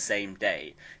TV on the same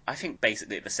day, I think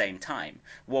basically at the same time.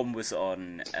 One was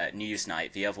on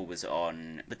Newsnight, the other was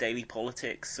on the Daily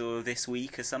Politics or This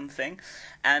Week or something,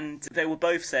 and they were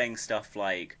both saying stuff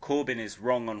like, Corbyn is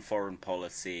wrong on foreign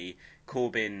policy,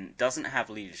 Corbyn doesn't have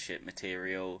leadership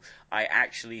material, I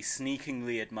actually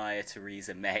sneakingly admire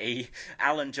Theresa May,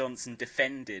 Alan Johnson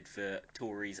defended the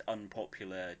Tories'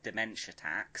 unpopular dementia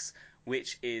tax,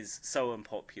 which is so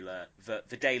unpopular that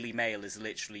the Daily Mail is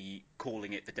literally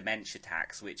calling it the dementia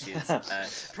tax, which is a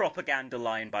propaganda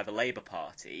line by the Labour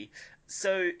Party.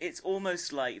 So it's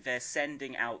almost like they're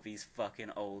sending out these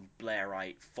fucking old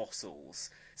Blairite fossils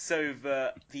so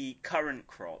that the current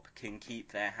crop can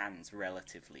keep their hands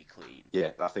relatively clean.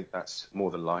 Yeah, I think that's more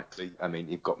than likely. I mean,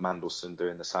 you've got Mandelson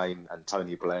doing the same, and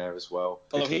Tony Blair as well.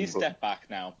 Although he's stepped back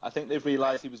now. I think they've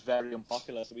realised he was very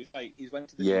unpopular, so he's went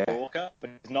to the New Yorker,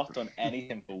 but he's not done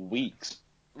anything for weeks.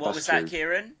 What was that,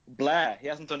 Kieran? Blair, he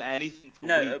hasn't done anything for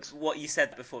weeks. No, what you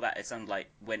said before that, it sounded like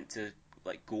went to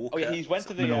Gawker. Oh yeah, he's went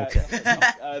to the New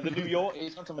York.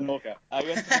 He's gone to Menorca. He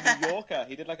went to the New Yorker.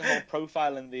 He did like a whole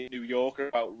profile in the New Yorker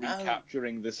about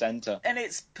recapturing the centre. And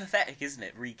it's pathetic, isn't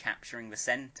it? Recapturing the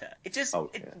centre. It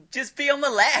just be on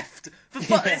the left.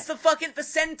 It's the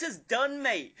centre's done,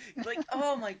 mate. Like,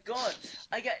 oh my god,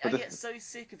 I get so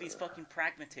sick of these fucking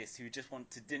pragmatists who just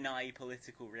want to deny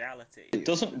political reality. It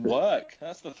doesn't work.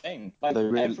 That's the thing. Like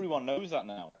everyone knows that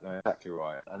now. No, exactly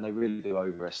right, and they really do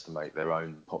overestimate their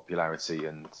own popularity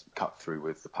and cut through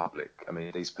with the public. I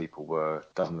mean, these people were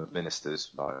government ministers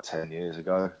like 10 years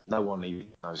ago. No one even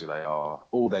knows who they are.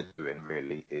 All they're doing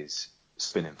really is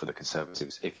spinning for the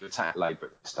Conservatives. If you attack Labour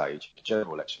at this stage, the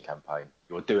general election campaign,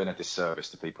 you're doing a disservice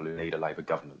to people who need a Labour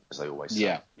government, as they always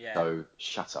say. Yeah. So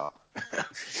shut up.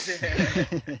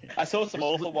 I saw some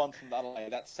awful ones from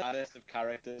that saddest of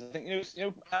characters. I think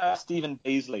Stephen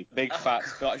Paisley, big fat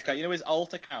Scottish guy. His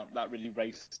alt account, that really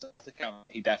racist alt account,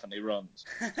 he definitely runs.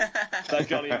 That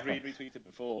Johnny had retweeted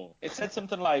before. It said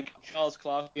something like, Charles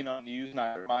Clarke being on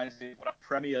Newsnight reminds me of what a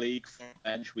Premier League front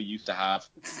bench we used to have.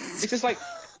 It's just like,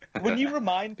 when you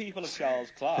remind people of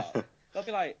Charles Clarke, they'll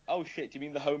be like, oh shit, do you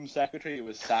mean the Home Secretary who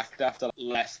was sacked after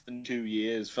less than 2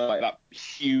 years for like that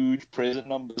huge prison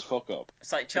numbers fuck up?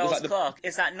 It's like Charles Clarke,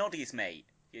 is that Noddy's mate?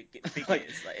 I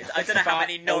don't know how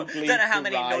many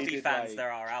Noddy fans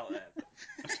there are out there.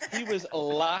 He was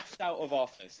laughed out of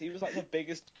office. He was like the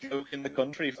biggest joke in the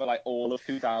country for like all of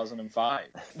 2005.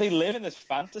 They live in this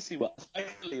fantasy world,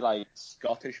 especially like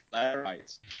Scottish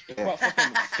Blairites, about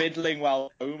fucking fiddling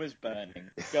while Rome is burning,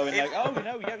 going like,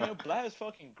 oh, Blair's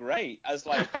fucking great, as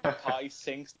like the party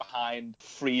sinks behind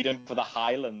freedom for the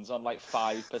Highlands on like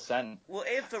 5%. Well,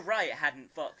 if the right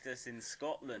hadn't fucked us in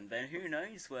Scotland, then who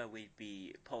knows where we'd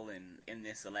be polling in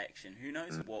this election? Who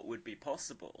knows what would be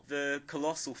possible? The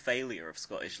colossal failure of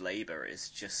Scottish Labour is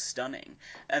just stunning.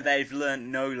 And they've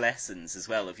learned no lessons as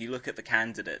well. If you look at the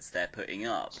candidates they're putting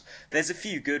up, there's a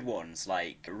few good ones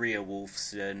like Ria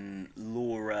Wolfson,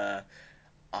 Laura...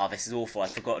 Oh, this is awful.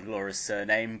 I've forgotten Laura's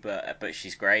surname, but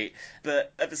she's great.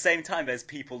 But at the same time, there's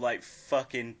people like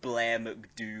fucking Blair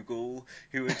McDougall,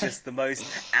 who are just the most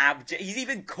abject... He's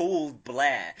even called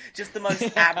Blair. Just the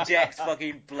most abject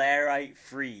fucking Blairite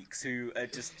freaks who are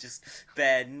just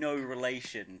bear no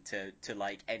relation to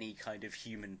like any kind of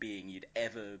human being you'd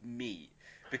ever meet.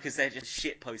 Because they're just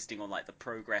shitposting on, like, the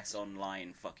Progress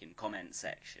Online fucking comment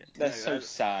section. They're so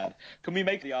sad. Can we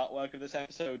make the artwork of this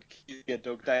episode Kezia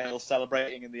Dugdale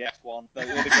celebrating in the F1? The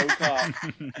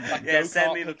go-kart. Yeah,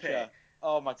 send me the pic.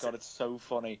 Oh my god, it's so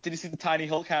funny. Did you see the tiny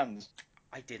Hulk hands?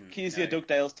 I didn't. Kezia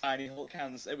Dugdale's tiny Hulk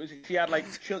hands. She had like,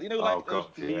 those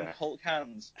green Hulk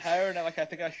hands. Her and like I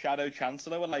think our Shadow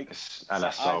Chancellor were like sat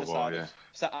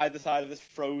either side of this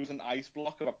frozen ice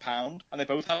block of a pound, and they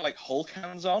both had like Hulk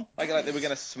hands on, like they were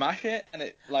gonna smash it, and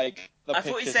it like. I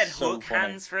thought you said Hook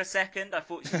hands for a second. I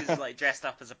thought she was like dressed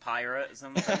up as a pirate or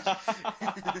something.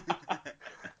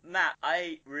 Matt,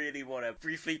 I really want to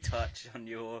briefly touch on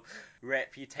your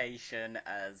reputation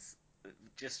as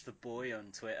just the boy on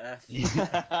Twitter.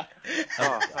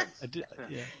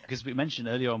 Because we mentioned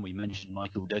earlier on,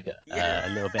 Michael Duggar a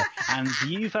little bit, and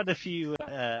you've had a few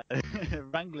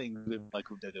wranglings with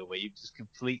Michael Duggar where you've just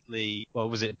completely,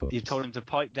 you told him to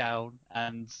pipe down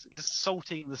and just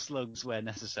salting the slugs where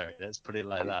necessary. Let's put it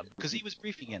like that, because he was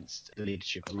briefing against the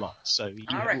leadership a lot. So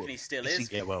I reckon he still is.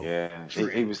 He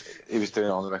was doing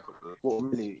it on the record. What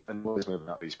really annoys me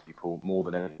about these people more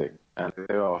than anything, and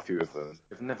there are a few of them,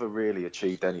 they've never really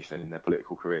achieved anything in their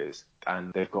political careers,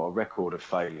 and they've got a record of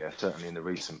failure, certainly in the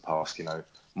recent past.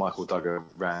 Michael Duggar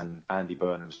ran Andy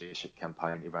Burnham's leadership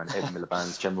campaign, he ran Ed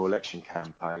Miliband's general election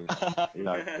campaign.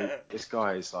 This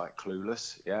guy is like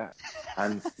clueless,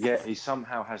 and yet he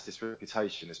somehow has this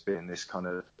reputation as being this kind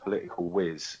of political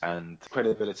whiz and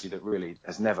credibility that really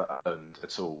has never earned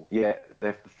at all. Yet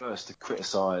they're the first to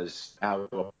criticise our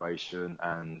operation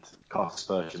and cast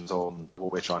aspersions on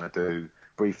what we're trying to do,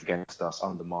 brief against us,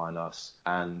 undermine us,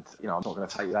 and I'm not going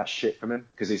to take that shit from him,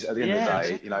 because he's at the end of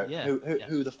the day,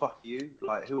 who the fuck are you?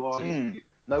 Like, who are you?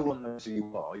 No one knows who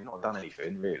you are. You've not done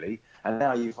anything really, and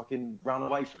now you fucking run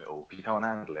away from it all because you can't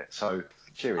handle it. So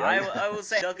cheerio. I will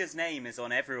say Duggar's name is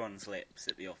on everyone's lips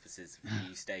at the offices of the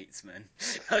New Statesman.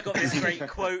 I got this great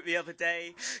quote the other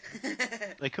day.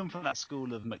 They come from that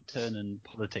school of McTurnan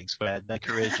politics where their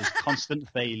career is just constant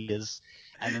failures,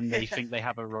 and then they think they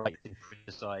have a right to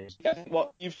criticise. I think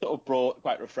what you've sort of brought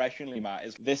quite refreshingly, Matt,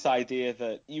 is this idea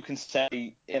that you can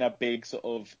say in a big sort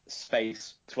of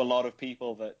space to a lot of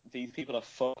people that these people are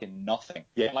fucking nothing.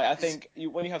 Yeah. Like, I think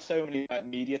when you have so many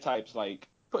media types like,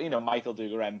 Michael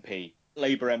Duggar MP,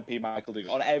 Labour MP Michael Duggar,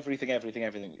 on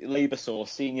everything, Labour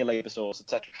source, senior Labour source,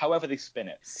 etc. However they spin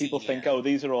it, people think,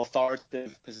 these are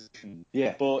authoritative positions.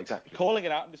 Yeah, but exactly. Calling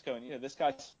it out and just going, this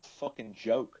guy's a fucking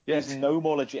joke. Yes. He's no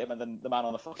more legitimate than the man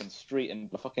on the fucking street and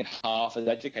fucking half as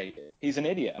educated. He's an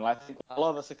idiot. And I think a lot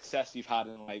of the success you've had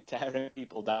in like tearing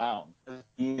people down has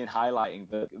been in highlighting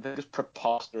that they're just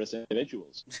preposterous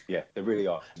individuals. Yeah, they really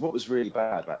are. What was really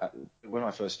bad about when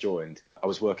I first joined, I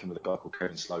was working with a guy called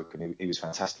Kevin Slocum. He was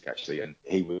fantastic, actually, and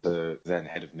he was the then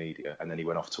head of media, and then he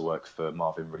went off to work for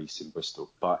Marvin Rees in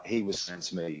Bristol. But he was saying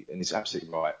to me, and he's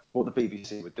absolutely right, what the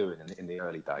BBC were doing in the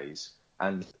early days,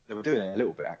 and they were doing it a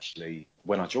little bit actually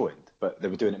when I joined, but they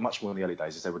were doing it much more in the early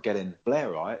days, is they were getting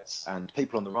Blairites and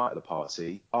people on the right of the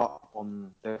party up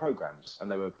on their programmes,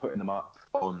 and they were putting them up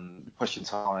on Question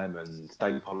Time and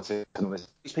Daily Politics and all this.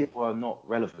 These people are not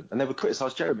relevant, and they would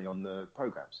criticise Jeremy on the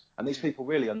programmes, and these people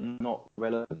really are not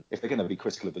relevant if they're going to be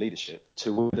critical of the leadership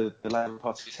to where the Labour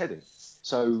Party is heading.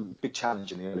 So, big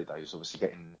challenge in the early days, obviously,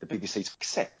 getting the BBC to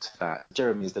accept that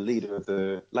Jeremy is the leader of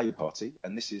the Labour Party,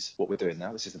 and this is what we're doing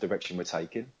now, this is the direction we're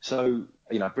taking. So,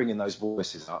 bringing those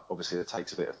voices up, obviously, it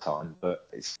takes a bit of time, but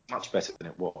it's much better than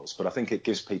it was. But I think it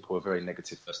gives people a very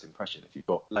negative first impression. If you've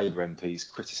got Labour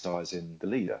MPs criticising the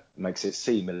leader, it makes it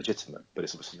seem illegitimate, but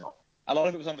it's obviously not. A lot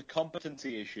of it was on the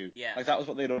competency issue. Yeah. Like, that was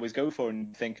what they'd always go for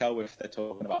and think, if they're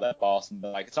talking about their boss and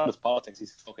they're like, it's not his politics,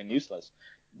 he's fucking useless.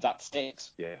 That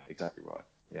sticks. Yeah, exactly right.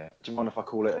 Yeah. Do you mind if I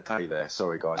call it a day there?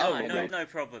 Sorry, guys. No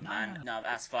problem, man. No,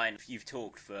 that's fine. You've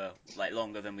talked for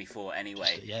longer than we thought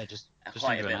anyway. Just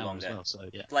quite a under bit an hour longer. As well, so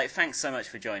yeah. Thanks so much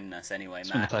for joining us anyway, It's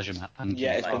Matt. been a pleasure, Matt. Thank you.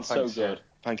 Yeah, it's been so good.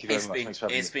 Thank you very much. Thanks for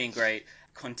having me. It's been great.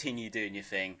 Continue doing your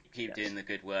thing. Keep doing the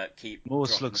good work. Keep more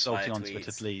dropping slug salty on tweets.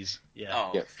 Twitter, please. Yeah.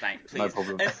 Oh, Yep. please. No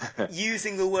problem. And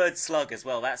using the word slug as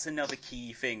well, that's another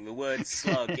key thing. The word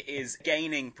slug is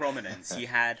gaining prominence. You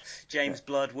had James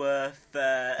Bloodworth.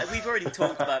 We've already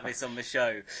talked about this on the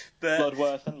show. But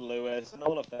Bloodworth and Lewis and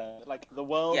all of them. Like, the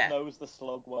world knows the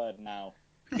slug word now.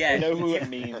 Yeah, they know who it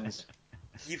means.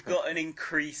 You've got an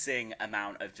increasing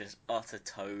amount of just utter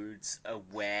toads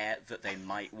aware that they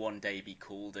might one day be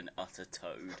called an utter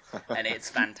toad. And it's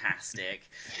fantastic.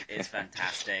 It's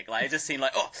fantastic. Like, it just seemed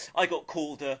like, I got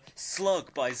called a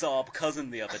slug by Zarb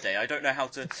Cousin the other day. I don't know how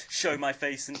to show my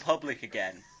face in public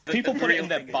again. But people put it in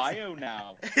their bio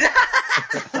now.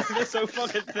 They're so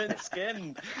fucking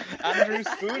thin-skinned. Andrew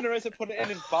Spooner has to put it in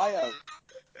his bio.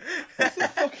 This is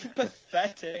fucking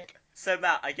pathetic. So,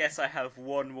 Matt, I guess I have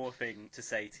one more thing to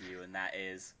say to you, and that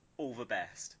is all the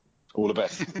best. All the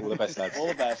best. All the best, lads. All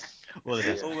the best. All the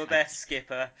best. All the best,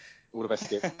 Skipper. All the best,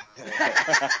 Skip.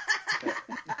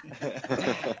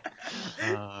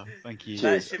 Thank you.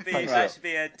 That should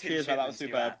be a Tim Cheers, man. That was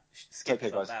superb. Skip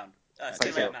Take care, guys. Bound. See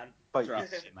you later, man. Bye.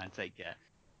 Man, take care.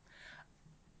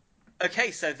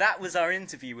 Okay, so that was our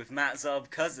interview with Matt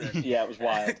Zarb Cousin. Yeah, it was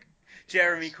wild.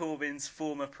 Jeremy Corbyn's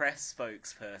former press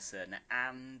spokesperson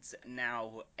and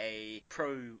now a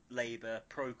pro-Labour,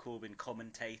 pro-Corbyn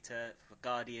commentator for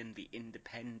Guardian, The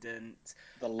Independent.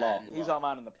 The lot. He's our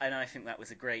man in the... And I think that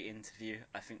was a great interview.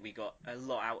 I think we got a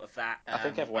lot out of that. I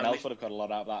think everyone else would have got a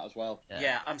lot out of that as well.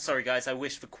 Yeah, I'm sorry, guys. I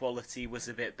wish the quality was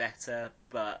a bit better,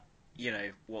 but,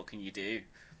 what can you do?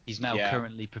 He's now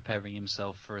currently preparing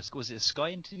himself for was it a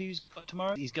Sky interview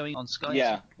tomorrow? He's going on Sky.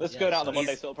 Yeah, let's go down the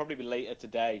Monday, so it'll probably be later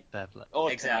today. Fair play.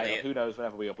 Or exactly. Tonight, who knows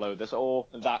whenever we upload this, or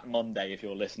that Monday if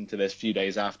you're listening to this a few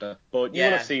days after. But you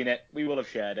will have seen it, we will have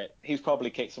shared it. He's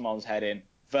probably kicked someone's head in,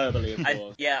 verbally of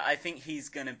course. I think he's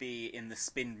going to be in the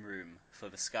spin room for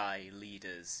the Sky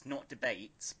leaders. Not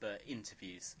debates, but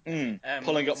interviews.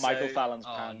 Pulling up Michael Fallon's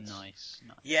pants. Nice.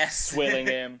 Yes. Swilling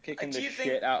him, kicking the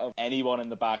shit out of anyone in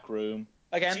the back room.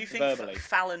 Again, do you think verbally.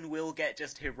 Fallon will get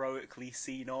just heroically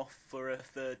seen off for a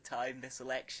third time this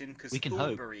election? Because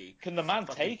Thornbury... Can the man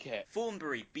take it?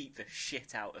 Thornbury beat the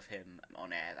shit out of him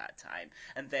on air that time.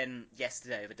 And then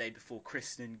yesterday, the day before,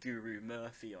 Kristen Guru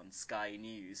Murphy on Sky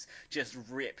News just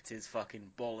ripped his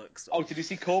fucking bollocks off. Oh, did you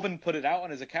see Corbyn put it out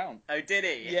on his account? Oh, did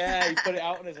he? Yeah, he put it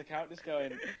out on his account, just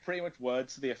going pretty much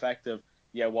words to the effect of,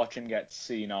 watch him get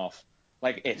seen off.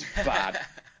 Like, it's bad.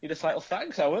 You're just like, well,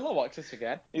 thanks, I will watch this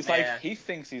again. He's like, he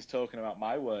thinks he's talking about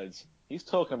my words. He's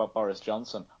talking about Boris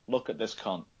Johnson. Look at this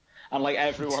cunt. And, like,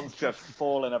 everyone's just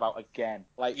falling about again.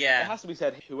 Like, it has to be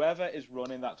said, whoever is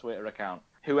running that Twitter account,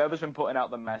 whoever's been putting out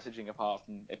the messaging apart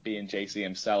from it being JC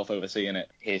himself overseeing it,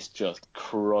 is just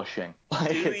crushing.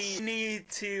 Like, do we need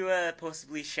to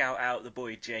possibly shout out the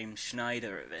boy James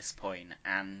Schneider at this point?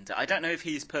 And I don't know if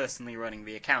he's personally running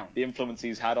the account. The influence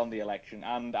he's had on the election,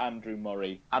 and Andrew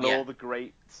Murray, and all the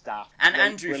great staff. And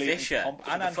Andrew Fisher,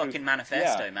 and the fucking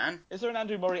manifesto, man. Is there an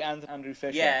Andrew Murray and Andrew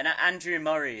Fisher? Yeah, and Andrew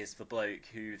Murray is the bloke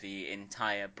who the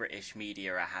entire British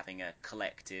media are having a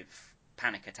collective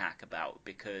panic attack about,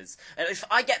 because if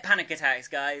I get panic attacks,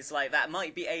 guys, like, that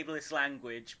might be ableist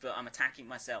language, but I'm attacking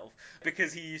myself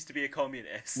because he used to be a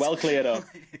communist. Well cleared up.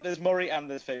 There's Murray and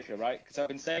there's Fisher, right? Because I've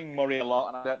been saying Murray a lot,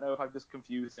 and I don't know if I've just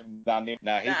confused him with Andy.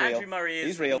 No, he's real. Andrew Murray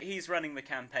he's real. He's running the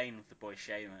campaign with the boy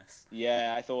Seamus.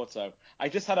 Yeah, I thought so. I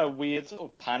just had a weird sort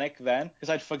of panic then,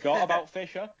 because I'd forgot about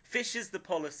Fisher. Fisher's the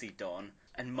policy Don,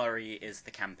 and Murray is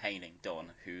the campaigning Don,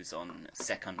 who's on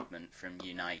secondment from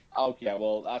Unite. Oh, yeah,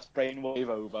 well, that's brainwave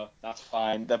over. That's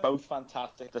fine. They're both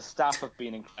fantastic. The staff have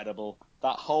been incredible.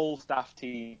 That whole staff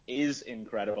team is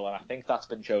incredible, and I think that's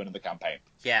been shown in the campaign.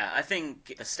 Yeah, I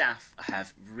think the staff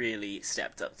have really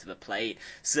stepped up to the plate.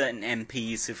 Certain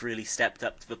MPs have really stepped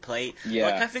up to the plate. Yeah.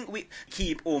 Like, I think we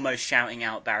keep almost shouting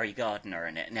out Barry Gardiner,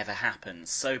 and it never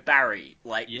happens. So, Barry,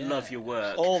 love your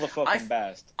work. All the fucking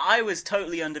best. I was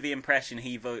totally under the impression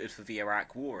he voted for the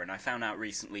Iraq War, and I found out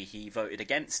recently he voted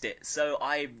against it. So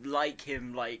I like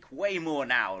him, way more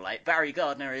now. Barry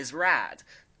Gardiner is rad.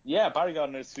 Yeah, Barry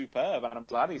Gardiner is superb, and I'm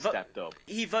glad he stepped up.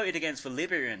 He voted against for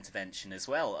Libya intervention as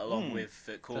well, along with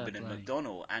Corbyn and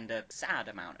McDonnell, and a sad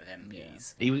amount of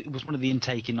MPs. Yeah. He was one of the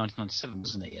intake in 1997,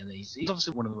 wasn't he? And he's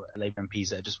obviously one of the Labour MPs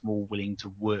that are just more willing to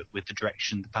work with the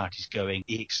direction the party's going.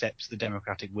 He accepts the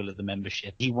democratic will of the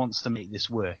membership. He wants to make this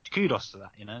work. Kudos to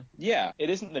that, you know? Yeah, it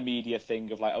isn't the media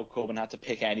thing of like, oh, Corbyn had to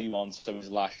pick anyone, so he's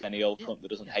lashed any old cunt that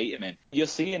doesn't hate him in. You're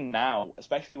seeing now,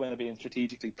 especially when they're being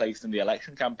strategically placed in the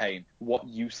election campaign, what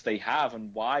use they have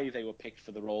and why they were picked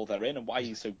for the role they're in and why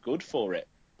he's so good for it.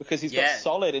 Because he's got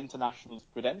solid international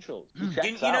credentials. He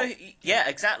checks out. Yeah,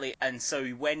 exactly. And so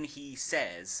when he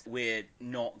says we're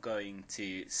not going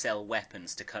to sell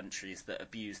weapons to countries that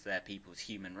abuse their people's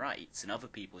human rights and other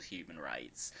people's human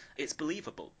rights, it's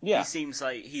believable. Yeah. He seems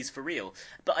like he's for real.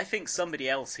 But I think somebody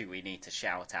else who we need to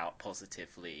shout out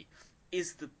positively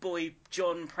is the boy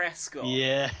John Prescott.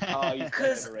 Yeah.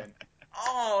 Because...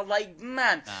 Oh, like,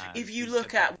 man, if you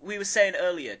look at, we were saying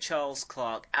earlier, Charles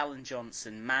Clarke, Alan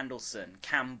Johnson, Mandelson,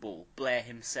 Campbell, Blair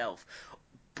himself,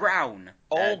 Brown,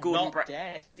 Gordon not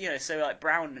dead. You know, so like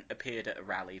Brown appeared at a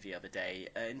rally the other day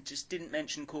and just didn't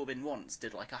mention Corbyn once,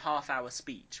 did like a half-hour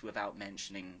speech without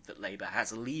mentioning that Labour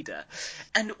has a leader.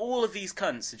 And all of these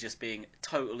cunts are just being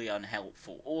totally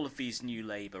unhelpful, all of these new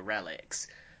Labour relics.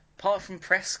 Apart from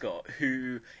Prescott,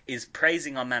 who is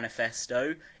praising our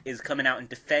manifesto, is coming out and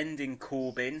defending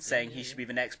Corbyn, saying he should be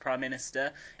the next Prime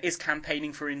Minister, is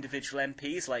campaigning for individual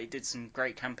MPs, like did some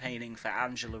great campaigning for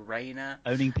Angela Rayner.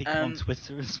 Owning people on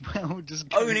Twitter as well.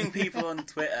 Owning people on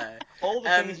Twitter. All the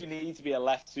things you need to be a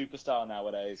left superstar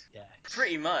nowadays. Yeah.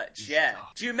 Pretty much, yeah.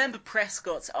 Do you remember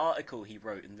Prescott's article he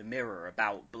wrote in the Mirror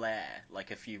about Blair, like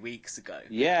a few weeks ago?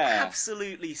 Yeah.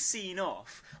 Absolutely seen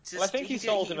off. Well, I think he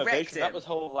sold him a vision.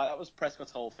 That was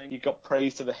Prescott's whole thing. He got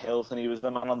praised to the hilt, and he was the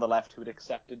man on the left who had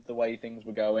accepted the way things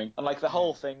were going. And like the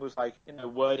whole thing was like,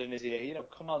 word in his ear,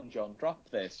 come on, John, drop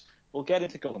this. We'll get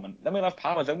into government. Then we'll have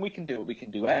power. Then we can do it. We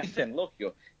can do anything. Look,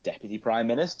 you're Deputy Prime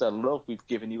Minister. Look, we've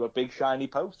given you a big shiny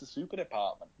post, the Super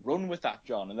Department. Run with that,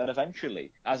 John. And then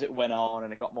eventually, as it went on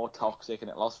and it got more toxic and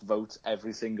it lost votes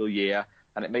every single year,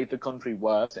 and it made the country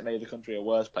worse, it made the country a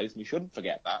worse place, and we shouldn't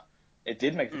forget that. It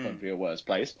did make the country a worse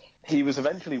place. He was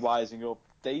eventually wising up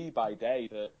day by day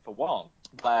that, for one,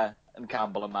 Blair and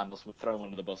Campbell and Mandelson were thrown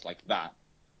under the bus like that.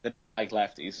 They're like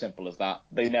lefties, simple as that.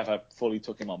 They never fully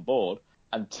took him on board.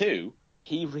 And two,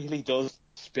 he really does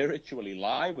spiritually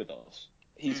lie with us.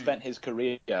 He spent his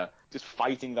career just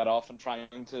fighting that off and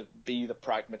trying to be the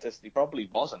pragmatist he probably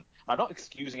wasn't. I'm not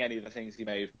excusing any of the things he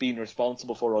may have been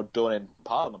responsible for or done in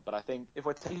Parliament, but I think if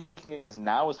we're taking it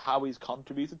now as how he's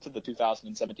contributed to the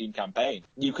 2017 campaign,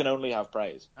 you can only have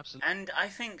praise. Absolutely. And I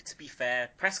think, to be fair,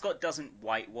 Prescott doesn't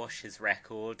whitewash his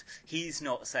record. He's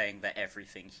not saying that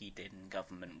everything he did in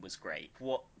government was great.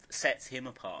 What sets him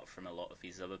apart from a lot of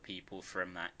these other people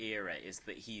from that era is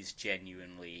that he's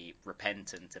genuinely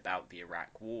repentant about the Iraq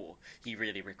War. He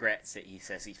really regrets it. He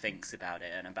says he thinks about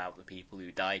it and about the people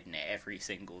who died in it every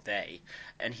single day.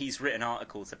 And he's written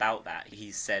articles about that.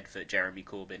 He's said that Jeremy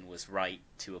Corbyn was right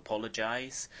to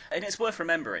apologise. And it's worth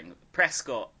remembering,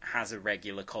 Prescott has a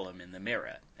regular column in the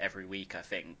Mirror every week, I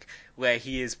think, where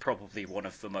he is probably one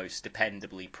of the most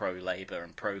dependably pro-Labour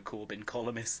and pro-Corbyn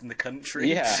columnists in the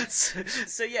country. Yeah.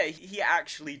 So yeah, he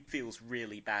actually feels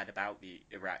really bad about the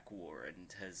Iraq War and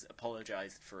has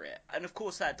apologised for it. And of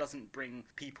course that doesn't bring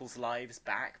people's lives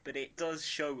back, but it does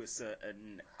show a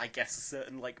certain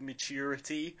like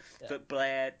maturity that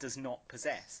Blair does not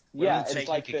possess. Yeah, it's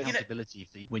like accountability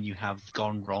when you have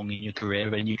gone wrong in your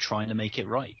career and you're trying to make it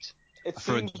right. It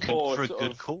for seems a more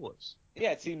good cause.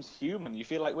 Yeah, it seems human. You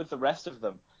feel like with the rest of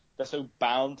them, they're so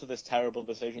bound to this terrible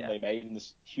decision they made and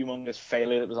this humongous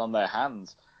failure that was on their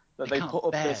hands that they put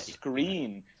up this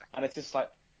screen, and it's just like,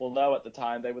 well, no, at the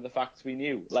time they were the facts we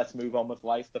knew. Let's move on with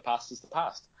life. The past is the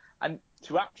past. And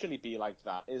to actually be like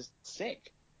that is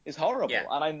sick. It's horrible. Yeah.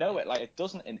 And I know it. Like, it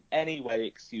doesn't in any way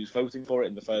excuse voting for it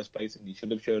in the first place, and you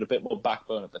should have showed a bit more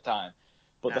backbone at the time.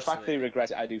 But the fact that he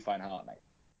regrets it, I do find heartening.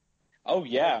 Oh,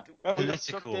 yeah. We got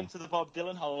sucked into the Bob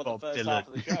Dylan hole at the first half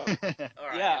of the show. All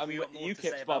right, yeah,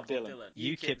 UKIP's Bob Dylan.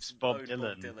 UKIP's Bob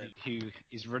Dylan, who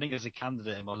is running as a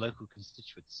candidate in my local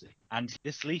constituency. And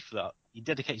this leaflet, he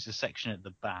dedicates a section at the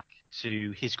back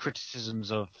to his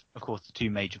criticisms of course, the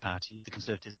two major parties, the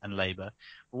Conservatives and Labour.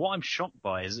 But what I'm shocked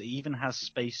by is it even has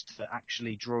space to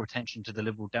actually draw attention to the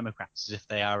Liberal Democrats as if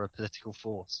they are a political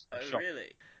force. Oh,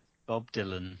 really? Bob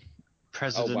Dylan,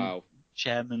 President,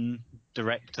 Chairman,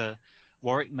 Director,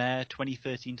 Warwick Mayor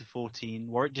 2013 to 14,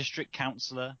 Warwick District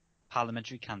Councillor,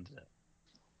 Parliamentary Candidate.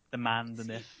 The man, the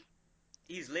myth.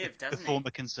 He's lived, hasn't he? The former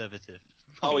Conservative.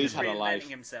 Oh, he's had a life.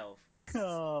 Himself.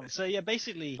 So yeah,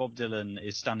 basically Bob Dylan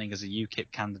is standing as a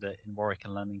UKIP candidate in Warwick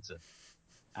and Leamington.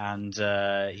 And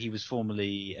he was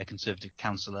formerly a Conservative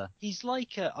councillor. He's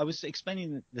like, I was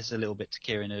explaining this a little bit to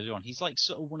Kieran earlier on, he's like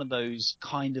sort of one of those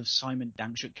kind of Simon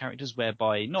Dankshut characters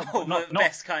whereby the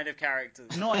best kind of characters.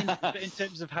 But in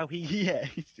terms of how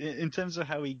in terms of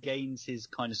how he gains his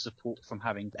kind of support from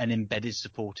having an embedded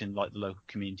support in like the local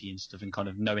community and stuff, and kind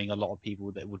of knowing a lot of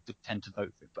people that would tend to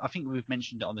vote for him. But I think we've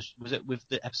mentioned it on was it with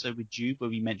the episode with Jude where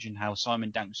we mentioned how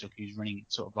Simon Dankshut, who's running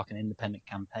sort of like an independent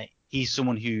campaign, he's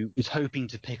someone who is hoping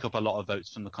to pick up a lot of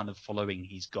votes from the kind of following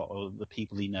he's got or the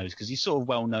people he knows, because he's sort of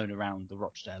well known around the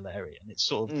Rochdale area, and it's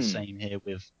sort of the same here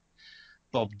with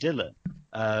Bob Dylan.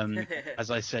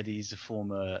 As I said, he's a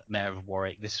former mayor of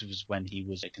Warwick. This was when he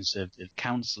was a Conservative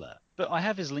councillor. But I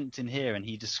have his LinkedIn here, and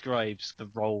he describes the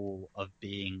role of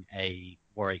being a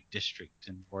Warwick district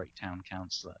and Warwick town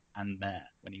councillor and mayor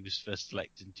when he was first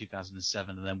elected in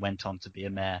 2007, and then went on to be a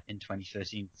mayor in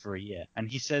 2013 for a year. And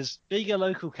he says, being a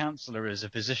local councillor is a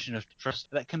position of trust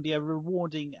that can be a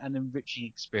rewarding and enriching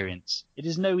experience. It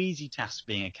is no easy task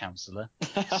being a councillor.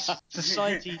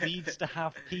 Society needs to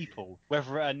have people,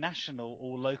 whether at a national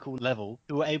or local level,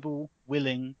 who are able,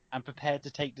 willing, and prepared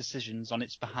to take decisions on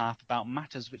its behalf about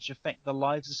matters which affect the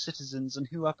lives of citizens and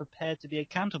who are prepared to be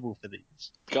accountable for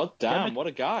these. God damn, what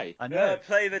a guy. I know. Yeah,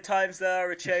 play the times that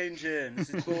are a-changing. This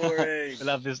is boring.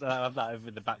 I'll have that over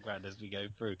in the background as we go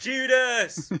through.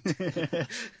 Judas!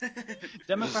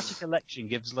 Democratic election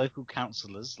gives local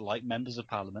councillors, like members of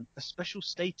parliament, a special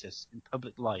status in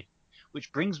public life,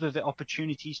 which brings with it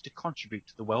opportunities to contribute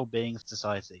to the well-being of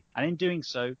society, and in doing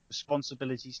so,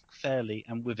 responsibilities fairly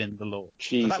and within the law.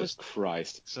 Jesus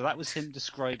Christ. So that was him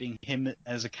describing him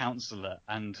as a councillor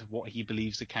and what he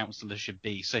believes a councillor should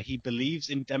be. So he believes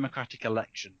in democratic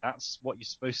election. That's what you're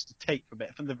supposed to take from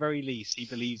it. From the very least, he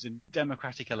believes in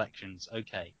democratic elections.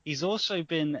 Okay. He's also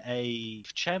been a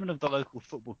chairman of the local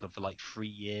football club for like 3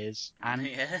 years, and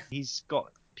he's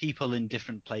got people in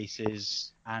different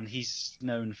places, and he's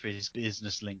known for his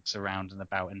business links around and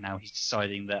about, and now he's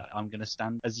deciding that I'm going to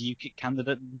stand as a UKIP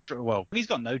candidate. Well, he's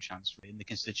got no chance in the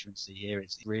constituency here.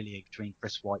 It's really between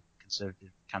Chris White,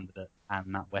 Conservative candidate, and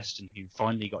Matt Weston, who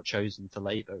finally got chosen for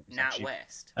Labour. Matt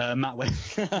West. Matt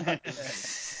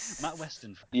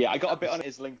Weston. Yeah, I got a bit on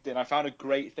his LinkedIn. I found a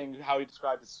great thing how he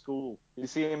described his school. Did you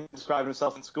see him describe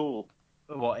himself in school?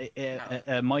 What,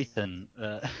 Mython?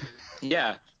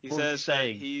 Yeah, he says that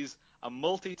saying? he's a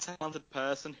multi-talented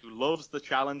person who loves the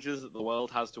challenges that the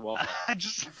world has to offer.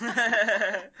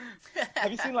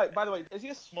 Have you seen, like, by the way, is he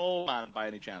a small man by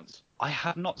any chance? I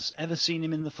have not ever seen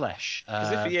him in the flesh.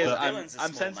 Because if he is,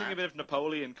 I'm sensing a bit of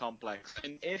Napoleon complex.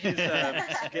 In his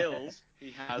skills,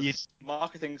 he has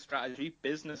marketing strategy,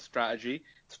 business strategy,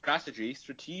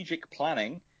 strategic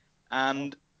planning,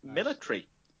 and military.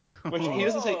 Which he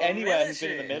doesn't say anywhere he's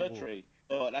been in the military.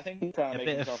 But I think he's trying to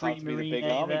make himself out to be the big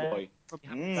army boy.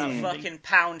 Fucking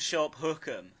pound shop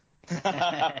hookem.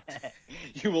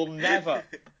 You will never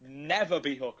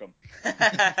be Hookham.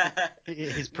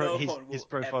 His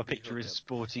profile picture is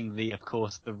sporting the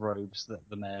robes that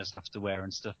the mayors have to wear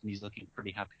and stuff, and he's looking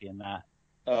pretty happy in that.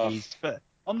 But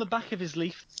on the back of his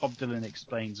leaf, Bob Dylan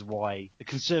explains why the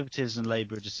Conservatives and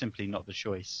Labour are just simply not the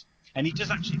choice. And he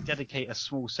does actually dedicate a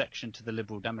small section to the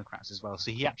Liberal Democrats as well.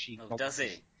 So he actually... Oh, does he?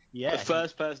 Yeah. The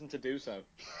first person to do so.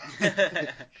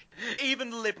 Even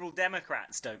the Liberal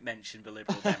Democrats don't mention the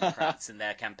Liberal Democrats in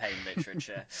their campaign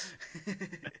literature.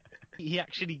 He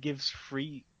actually gives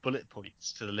 3 bullet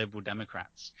points to the Liberal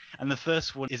Democrats. And the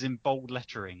first one is in bold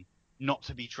lettering, not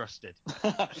to be trusted.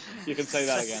 You can say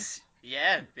that again.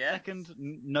 Yeah. Second,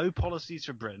 no policies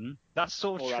for Britain. That's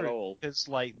sort of true. Because,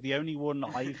 like, the only one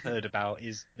I've heard about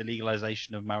is the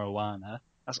legalisation of marijuana.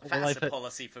 That's a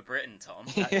policy for Britain, Tom.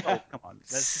 Oh, come on.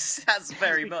 That's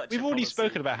very much. We've already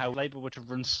spoken about how Labour were to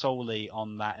run solely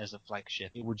on that as a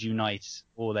flagship. It would unite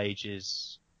all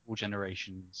ages, all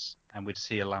generations, and we'd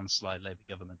see a landslide Labour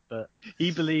government. But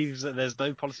he believes that there's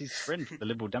no policies for Britain for the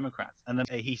Liberal Democrats. And then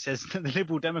he says that the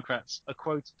Liberal Democrats are,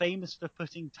 quote, famous for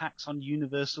putting tax on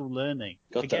universal learning.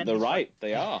 Again, they're right.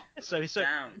 They are. So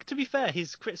to be fair,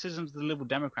 his criticisms of the Liberal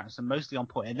Democrats are mostly on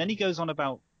point. And then he goes on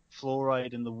about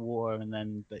fluoride in the war, and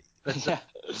then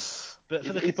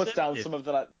he puts down some of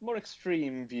the more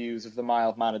extreme views of the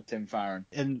mild-mannered Tim Farron.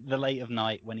 In the late of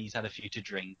night, when he's had a few to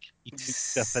drink, he tweets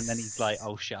stuff, and then he's like,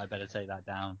 "Oh shit, I better take that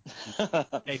down."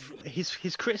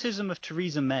 His criticism of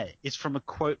Theresa May is from a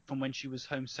quote from when she was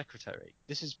Home Secretary.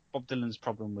 This is Bob Dylan's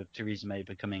problem with Theresa May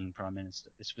becoming Prime Minister.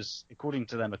 This was, according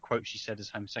to them, a quote she said as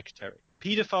Home Secretary: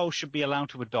 "Paedophiles should be allowed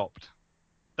to adopt.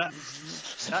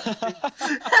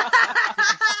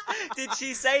 Did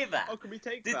she say that? Oh, can we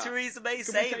take Did that? Theresa May Can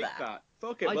say we take that?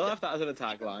 Fuck it, I we'll d- have that as an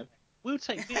tagline. We'll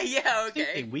take Yeah,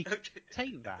 okay. We can Okay.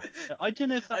 take that. I don't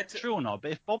know if that's true or not,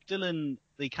 but if Bob Dylan,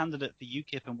 the candidate for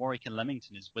UKIP and Warwick and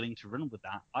Leamington, is willing to run with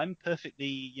that, I'm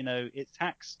perfectly, it's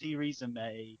tax Theresa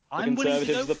May. The I'm willing to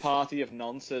Conservatives go are the party of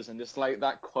nonsense, and just like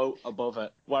that quote above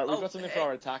it. Well, we've got something for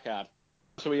our attack ad.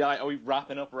 So are we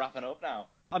wrapping up now?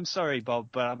 I'm sorry, Bob,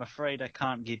 but I'm afraid I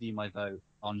can't give you my vote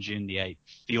on June the 8th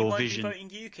for You your won't vision. be voting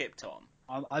UKIP, Tom?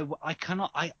 I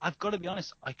cannot. I've got to be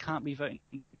honest. I can't be voting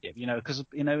UKIP. Because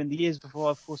in the years before,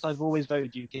 of course, I've always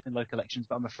voted UKIP in local elections.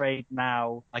 But I'm afraid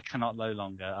now I cannot no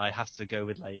longer. I have to go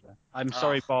with Labour. I'm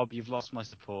sorry, Bob. You've lost my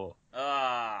support.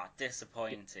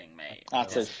 Disappointing, mate.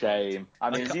 That's a shame. I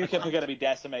mean, I UKIP are going to be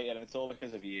decimated, and it's all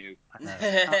because of you.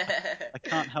 I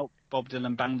can't help Bob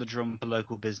Dylan bang the drum for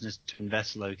local business to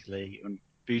invest locally and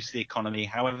boost the economy.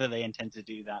 However, they intend to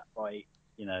do that by,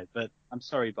 But I'm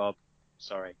sorry, Bob.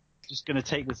 Sorry. Just going to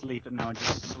take this leaflet now and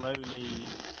just slowly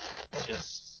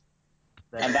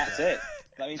And that's it.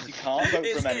 That means you can't vote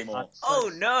for him anymore.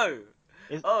 Oh, no!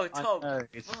 Tom, know,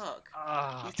 fuck.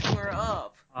 You tore it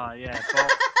up. Yeah,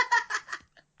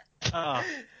 Bob.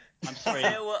 I'm sorry.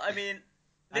 Yeah, well, I mean,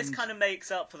 this kind of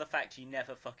makes up for the fact you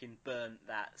never fucking burnt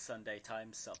that Sunday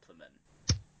Times supplement.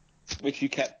 Which you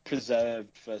kept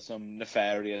preserved for some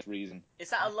nefarious reason.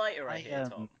 Is that a lighter right here,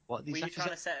 Tom? Were you trying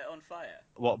to set it on fire?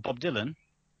 What, Bob Dylan?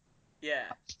 Yeah.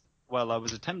 Well, I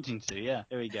was attempting to, yeah.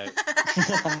 Here we go.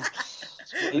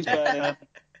 He's burning.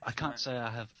 I can't say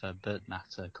I have burnt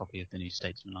that copy of the New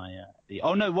Statesman.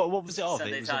 Oh no, what was it of?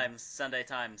 Sunday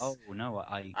Times. Oh no,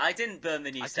 I didn't burn the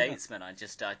New Statesman. I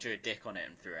just drew a dick on it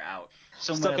and threw it out.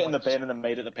 Stuck it in the bin and then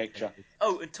made it the picture.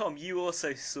 Oh, and Tom, you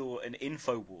also saw an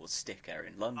InfoWars sticker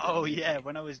in London. Oh yeah,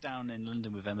 when I was down in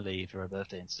London with Emily for her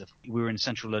birthday and stuff, we were in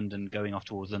central London going off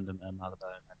towards London and Marylebone,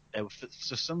 and there was,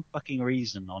 for some fucking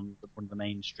reason, on one of the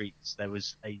main streets there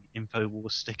was a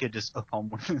InfoWars sticker just up on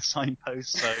one of the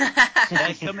signposts. So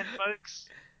they're coming, folks.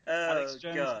 Alex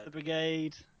Jones of the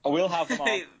Brigade. Oh, we'll have them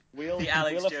on. The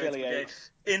Alex Jones Brigade.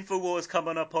 InfoWars come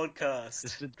on our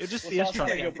podcast. We'll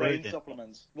sell your brain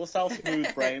supplements. We'll sell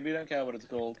Smooth Brain. We don't care what it's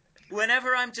called.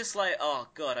 Whenever I'm just like, oh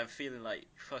god, I'm feeling like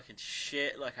fucking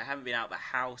shit, like I haven't been out of the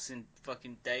house in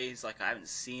fucking days, like I haven't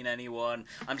seen anyone,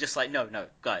 I'm just like, no,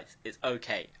 guys, it's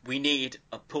okay. We need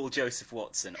a Paul Joseph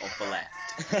Watson of the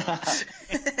left.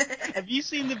 Have you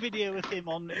seen the video with him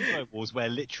on InfoWars where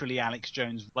literally Alex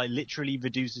Jones literally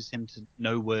reduces him to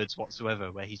no words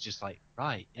whatsoever, where he's just like,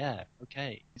 right, yeah,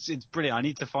 okay. It's brilliant. I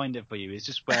need to find it for you. It's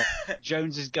just where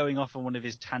Jones is going off on one of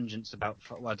his tangents about,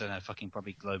 I don't know, fucking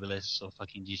probably globalists or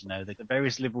fucking, the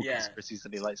various liberal conspiracies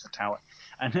that he likes to tout.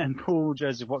 And then Paul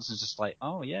Joseph Watson's just like,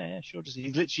 oh yeah, sure.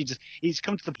 He's literally he's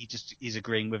come to he's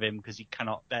agreeing with him because he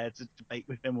cannot bear to debate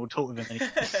with him or talk with him. And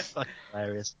it's fucking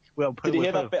hilarious. Did you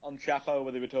hear that bit on Chapo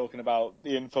where they were talking about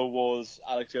the InfoWars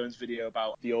Alex Jones video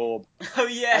about the orb? Oh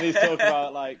yeah. And he's talking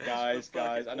about like, guys,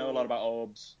 I know a lot about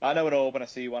orbs. I know an orb when I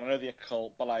see one. I know the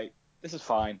occult, but like, this is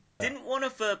fine. Didn't one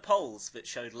of the polls that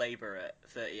showed Labour at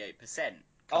 38%?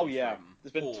 Oh yeah,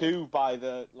 there's been two by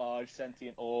the large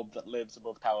sentient orb that lives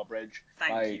above Tower Bridge.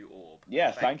 Thank you, orb.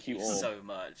 Yeah, thank you, orb. So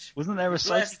much. Wasn't there a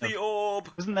sighting Bless the orb?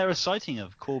 Wasn't there a sighting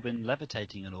of Corbyn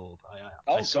levitating an orb?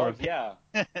 I saw yeah.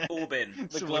 Orbin.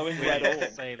 The glowing red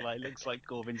orb. Say, looks like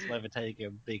Corbyn's levitating a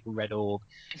big red orb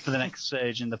for the next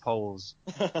surge in the polls.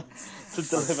 To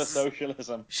deliver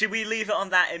socialism. Should we leave it on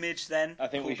that image then? I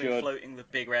think Corbyn we should. Floating the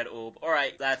big red orb.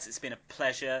 Alright, lads, it's been a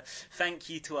pleasure. Thank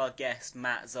you to our guest,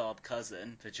 Matt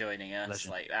Zarb-Cousin, for joining us.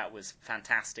 Pleasure. That was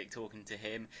fantastic talking to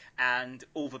him, and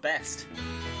all the best.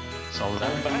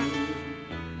 Solidarity.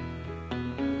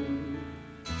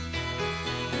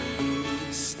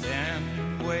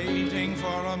 Stand waiting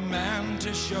for a man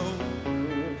to show.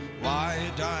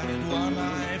 Wide-eyed, one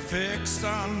eye fixed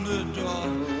on the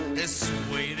door. This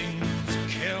waiting's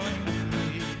killing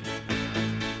me.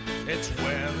 It's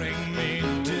wearing me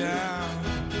down.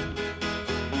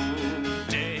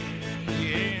 Day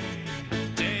in,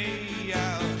 day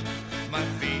out, my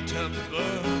feet are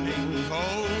burning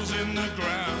holes in the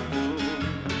ground.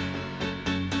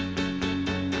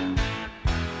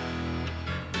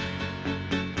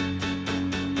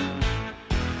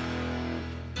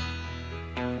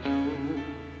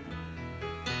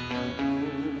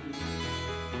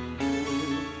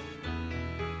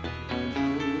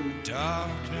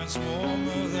 Darkness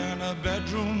warmer than a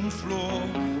bedroom floor.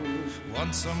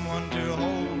 Want someone to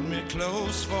hold me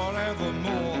close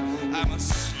forevermore. I'm a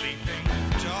sleeping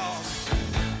dog,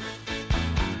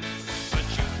 but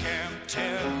you can't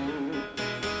tell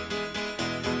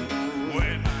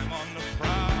when I'm on the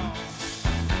prowl.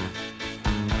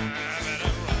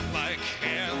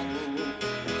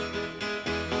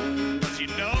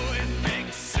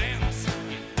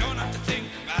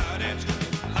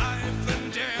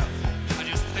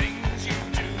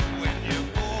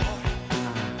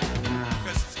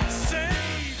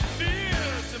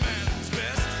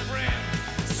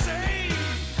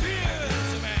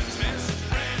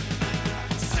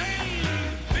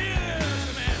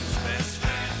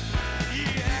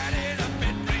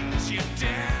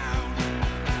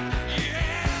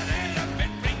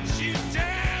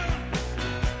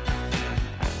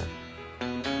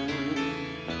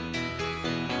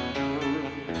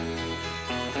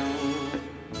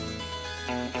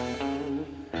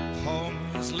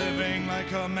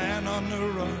 like a man on the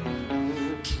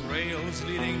run. Trails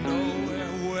leading nowhere,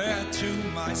 where to,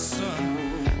 my son?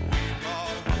 We've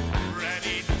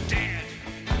already dead,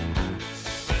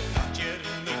 but not yet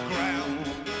in the ground.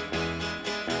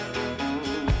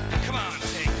 Come on,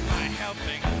 take my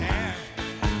helping hand,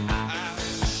 I'll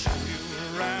show you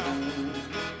around.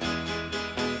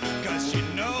 'Cause you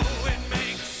know it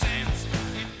makes sense,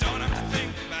 you don't have to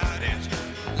think about it.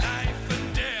 Life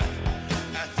and death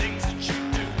are things that you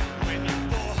do when you're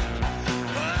bored.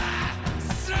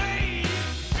 Save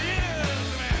is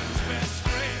a man's best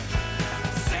friend.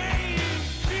 Save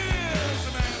is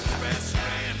a man's best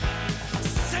friend.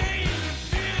 Save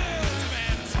is a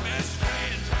man's best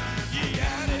friend. You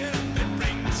got it, it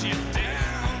brings you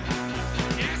down.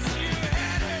 Yes, you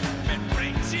had it, it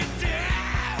brings you down.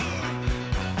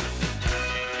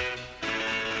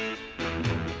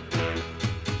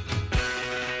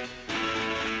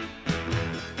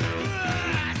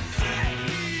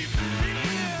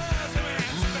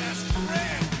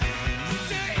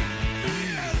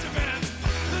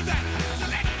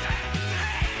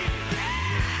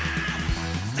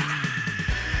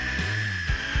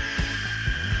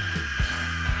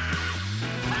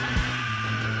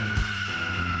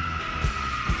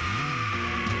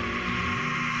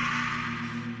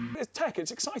 It's tech,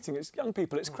 it's exciting, it's young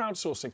people, it's crowdsourcing.